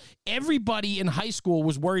are. Everybody in high school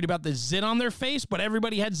was worried about the zit on their face, but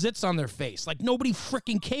everybody had zits on their face. Like, nobody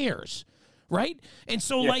freaking cares, right? And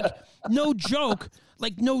so, like, no joke.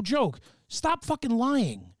 Stop fucking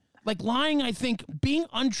lying. Like, lying, I think, being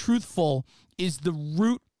untruthful is the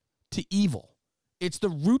root to evil. It's the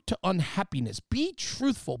root to unhappiness. Be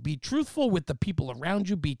truthful. Be truthful with the people around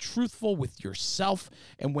you. Be truthful with yourself.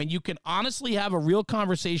 And when you can honestly have a real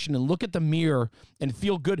conversation and look at the mirror and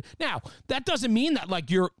feel good. Now, that doesn't mean that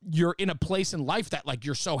like you're in a place in life that like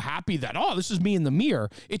you're so happy that, oh, this is me in the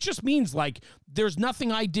mirror. It just means like there's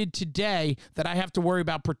nothing I did today that I have to worry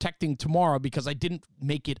about protecting tomorrow because I didn't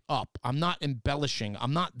make it up. I'm not embellishing.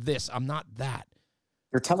 I'm not this. I'm not that.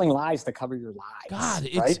 You're telling lies to cover your lies. God,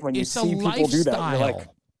 right? When you see people do that, you're like,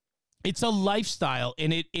 it's a lifestyle,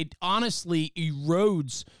 and it honestly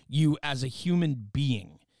erodes you as a human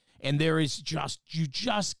being. And you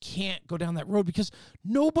just can't go down that road because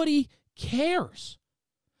nobody cares.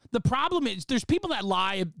 The problem is there's people that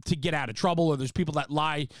lie to get out of trouble, or there's people that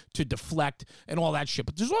lie to deflect and all that shit.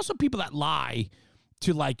 But there's also people that lie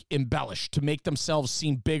to like embellish, to make themselves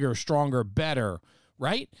seem bigger, stronger, better.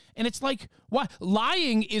 Right? And it's like, what?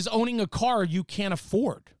 Lying is owning a car you can't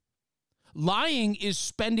afford. Lying is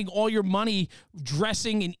spending all your money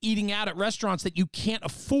dressing and eating out at restaurants that you can't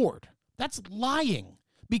afford. That's lying.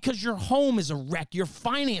 because your home is a wreck, your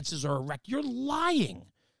finances are a wreck. You're lying.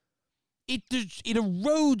 It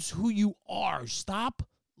erodes who you are. Stop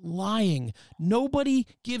lying. Nobody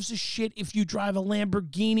gives a shit if you drive a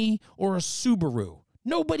Lamborghini or a Subaru.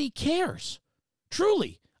 Nobody cares.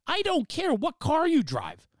 Truly, I don't care what car you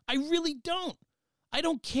drive. I really don't. I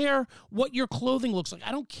don't care what your clothing looks like.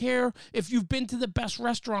 I don't care if you've been to the best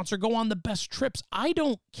restaurants or go on the best trips. I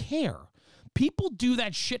don't care. People do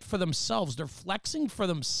that shit for themselves. They're flexing for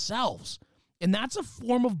themselves. And that's a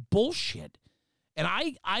form of bullshit. And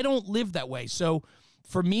I don't live that way. So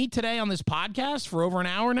for me today on this podcast for over an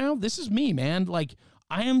hour now, this is me, man. Like,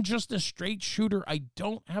 I am just a straight shooter. I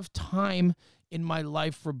don't have time in my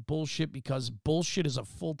life for bullshit because bullshit is a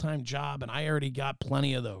full-time job and I already got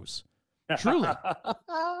plenty of those. Truly.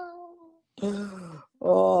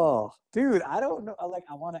 Oh, dude, I don't know. Like,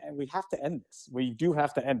 I want to, and we have to end this. We do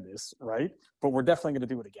have to end this, right? But we're definitely going to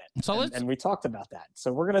do it again. So and we talked about that.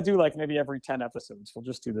 So we're going to do like maybe every 10 episodes. We'll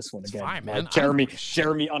just do this one again. Fine, man. Like Jeremy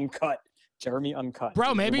Uncut. Jeremy Uncut.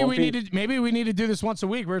 Bro, maybe we need to do this once a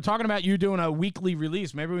week. We were talking about you doing a weekly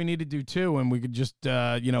release. Maybe we need to do two, and we could just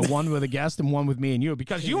one with a guest and one with me and you,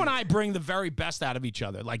 because you and I bring the very best out of each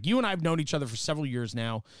other. Like, you and I have known each other for several years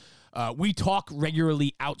now. We talk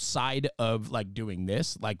regularly outside of like doing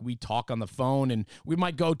this. Like, we talk on the phone, and we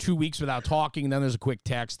might go 2 weeks without talking. And then there's a quick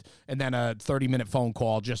text, and then a 30-minute phone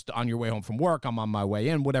call just on your way home from work. I'm on my way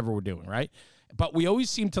in, whatever we're doing, right? But we always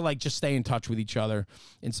seem to like just stay in touch with each other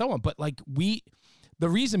and so on. But like, the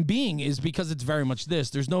reason being is because it's very much this.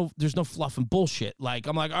 There's no fluff and bullshit. Like,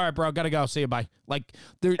 I'm like, all right, bro, gotta go. See you, bye. Like,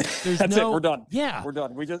 there's That's no. it. We're done. Yeah, we're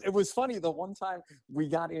done. It was funny the one time we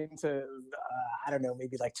got into, I don't know,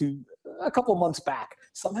 maybe like a couple months back.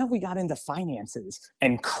 Somehow we got into finances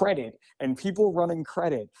and credit and people running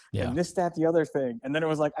credit and this, that, the other thing. And then it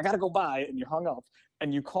was like, I gotta go buy, and you hung up,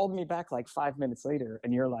 and you called me back like 5 minutes later,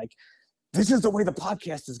 and you're like, this is the way the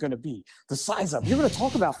podcast is going to be. The size up. You're going to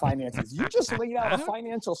talk about finances. You just laid out a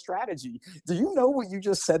financial strategy. Do you know what you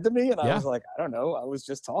just said to me? And I was like, I don't know. I was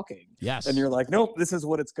just talking. Yes. And you're like, nope, this is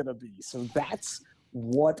what it's going to be. So that's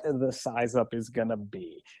what the size up is going to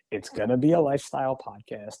be. It's going to be a lifestyle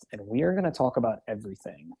podcast, and we are going to talk about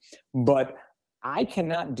everything. But I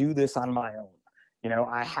cannot do this on my own. You know,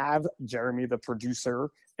 I have Jeremy, the producer,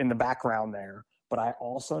 in the background there, but I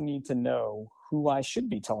also need to know who I should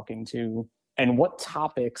be talking to and what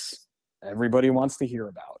topics everybody wants to hear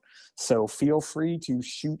about. So feel free to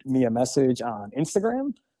shoot me a message on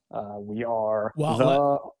Instagram. We are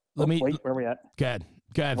let me wait, where are we at? Good.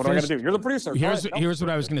 What do I got to do? You're the producer. Here's what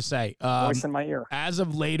I was going to say. Voice in my ear. As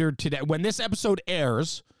of later today, when this episode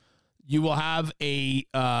airs, you will have a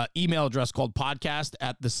email address called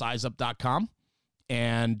podcast@thesizeup.com.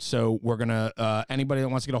 And so we're going to, anybody that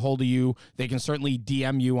wants to get a hold of you, they can certainly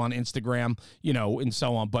DM you on Instagram, and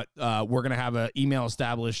so on. But we're going to have an email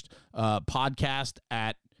established,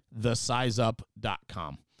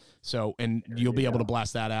 podcast@thesizeup.com. So, and you'll be able to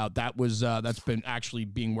blast that out. That was, that's been actually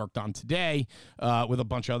being worked on today with a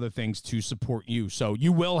bunch of other things to support you. So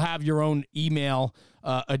you will have your own email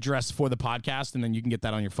address for the podcast, and then you can get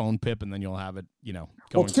that on your phone, Pip, and then you'll have it,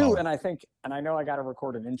 going forward. And I know I got to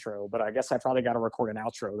record an intro, but I guess I probably got to record an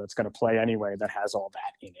outro that's going to play anyway that has all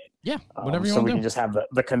that in it. Yeah, whatever you want to do. So we can just have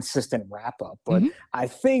the consistent wrap up. But I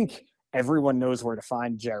think everyone knows where to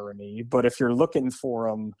find Jeremy, but if you're looking for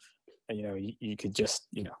him, you could just,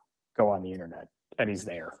 go on the internet and he's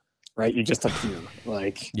there, right? You just appear.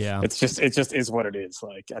 Like, it's just is what it is.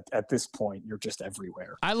 Like at this point, you're just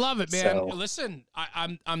everywhere. I love it, man. So, listen,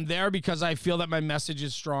 I'm there because I feel that my message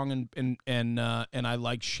is strong and I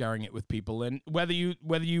like sharing it with people. And whether you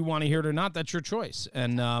want to hear it or not, that's your choice.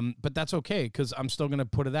 And but that's okay, because I'm still gonna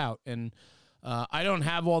put it out. And I don't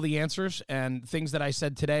have all the answers, and things that I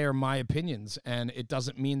said today are my opinions, and it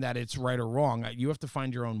doesn't mean that it's right or wrong. You have to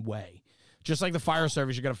find your own way. Just like the fire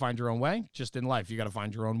service, you got to find your own way. Just in life, you got to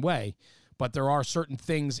find your own way. But there are certain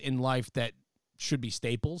things in life that should be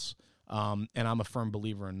staples, and I'm a firm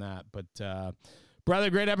believer in that. But brother,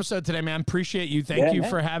 great episode today, man. Appreciate you. Thank you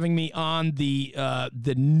for having me on the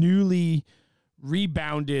newly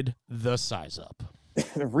rebounded The Size Up.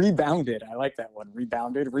 Rebounded. I like that one.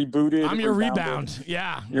 Rebounded, rebooted. I'm your rebound.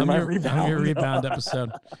 Yeah, I'm your rebound episode.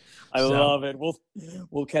 I love it.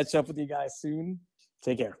 We'll catch up with you guys soon.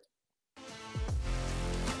 Take care.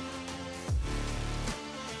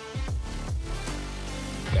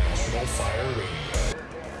 National Fire Radio.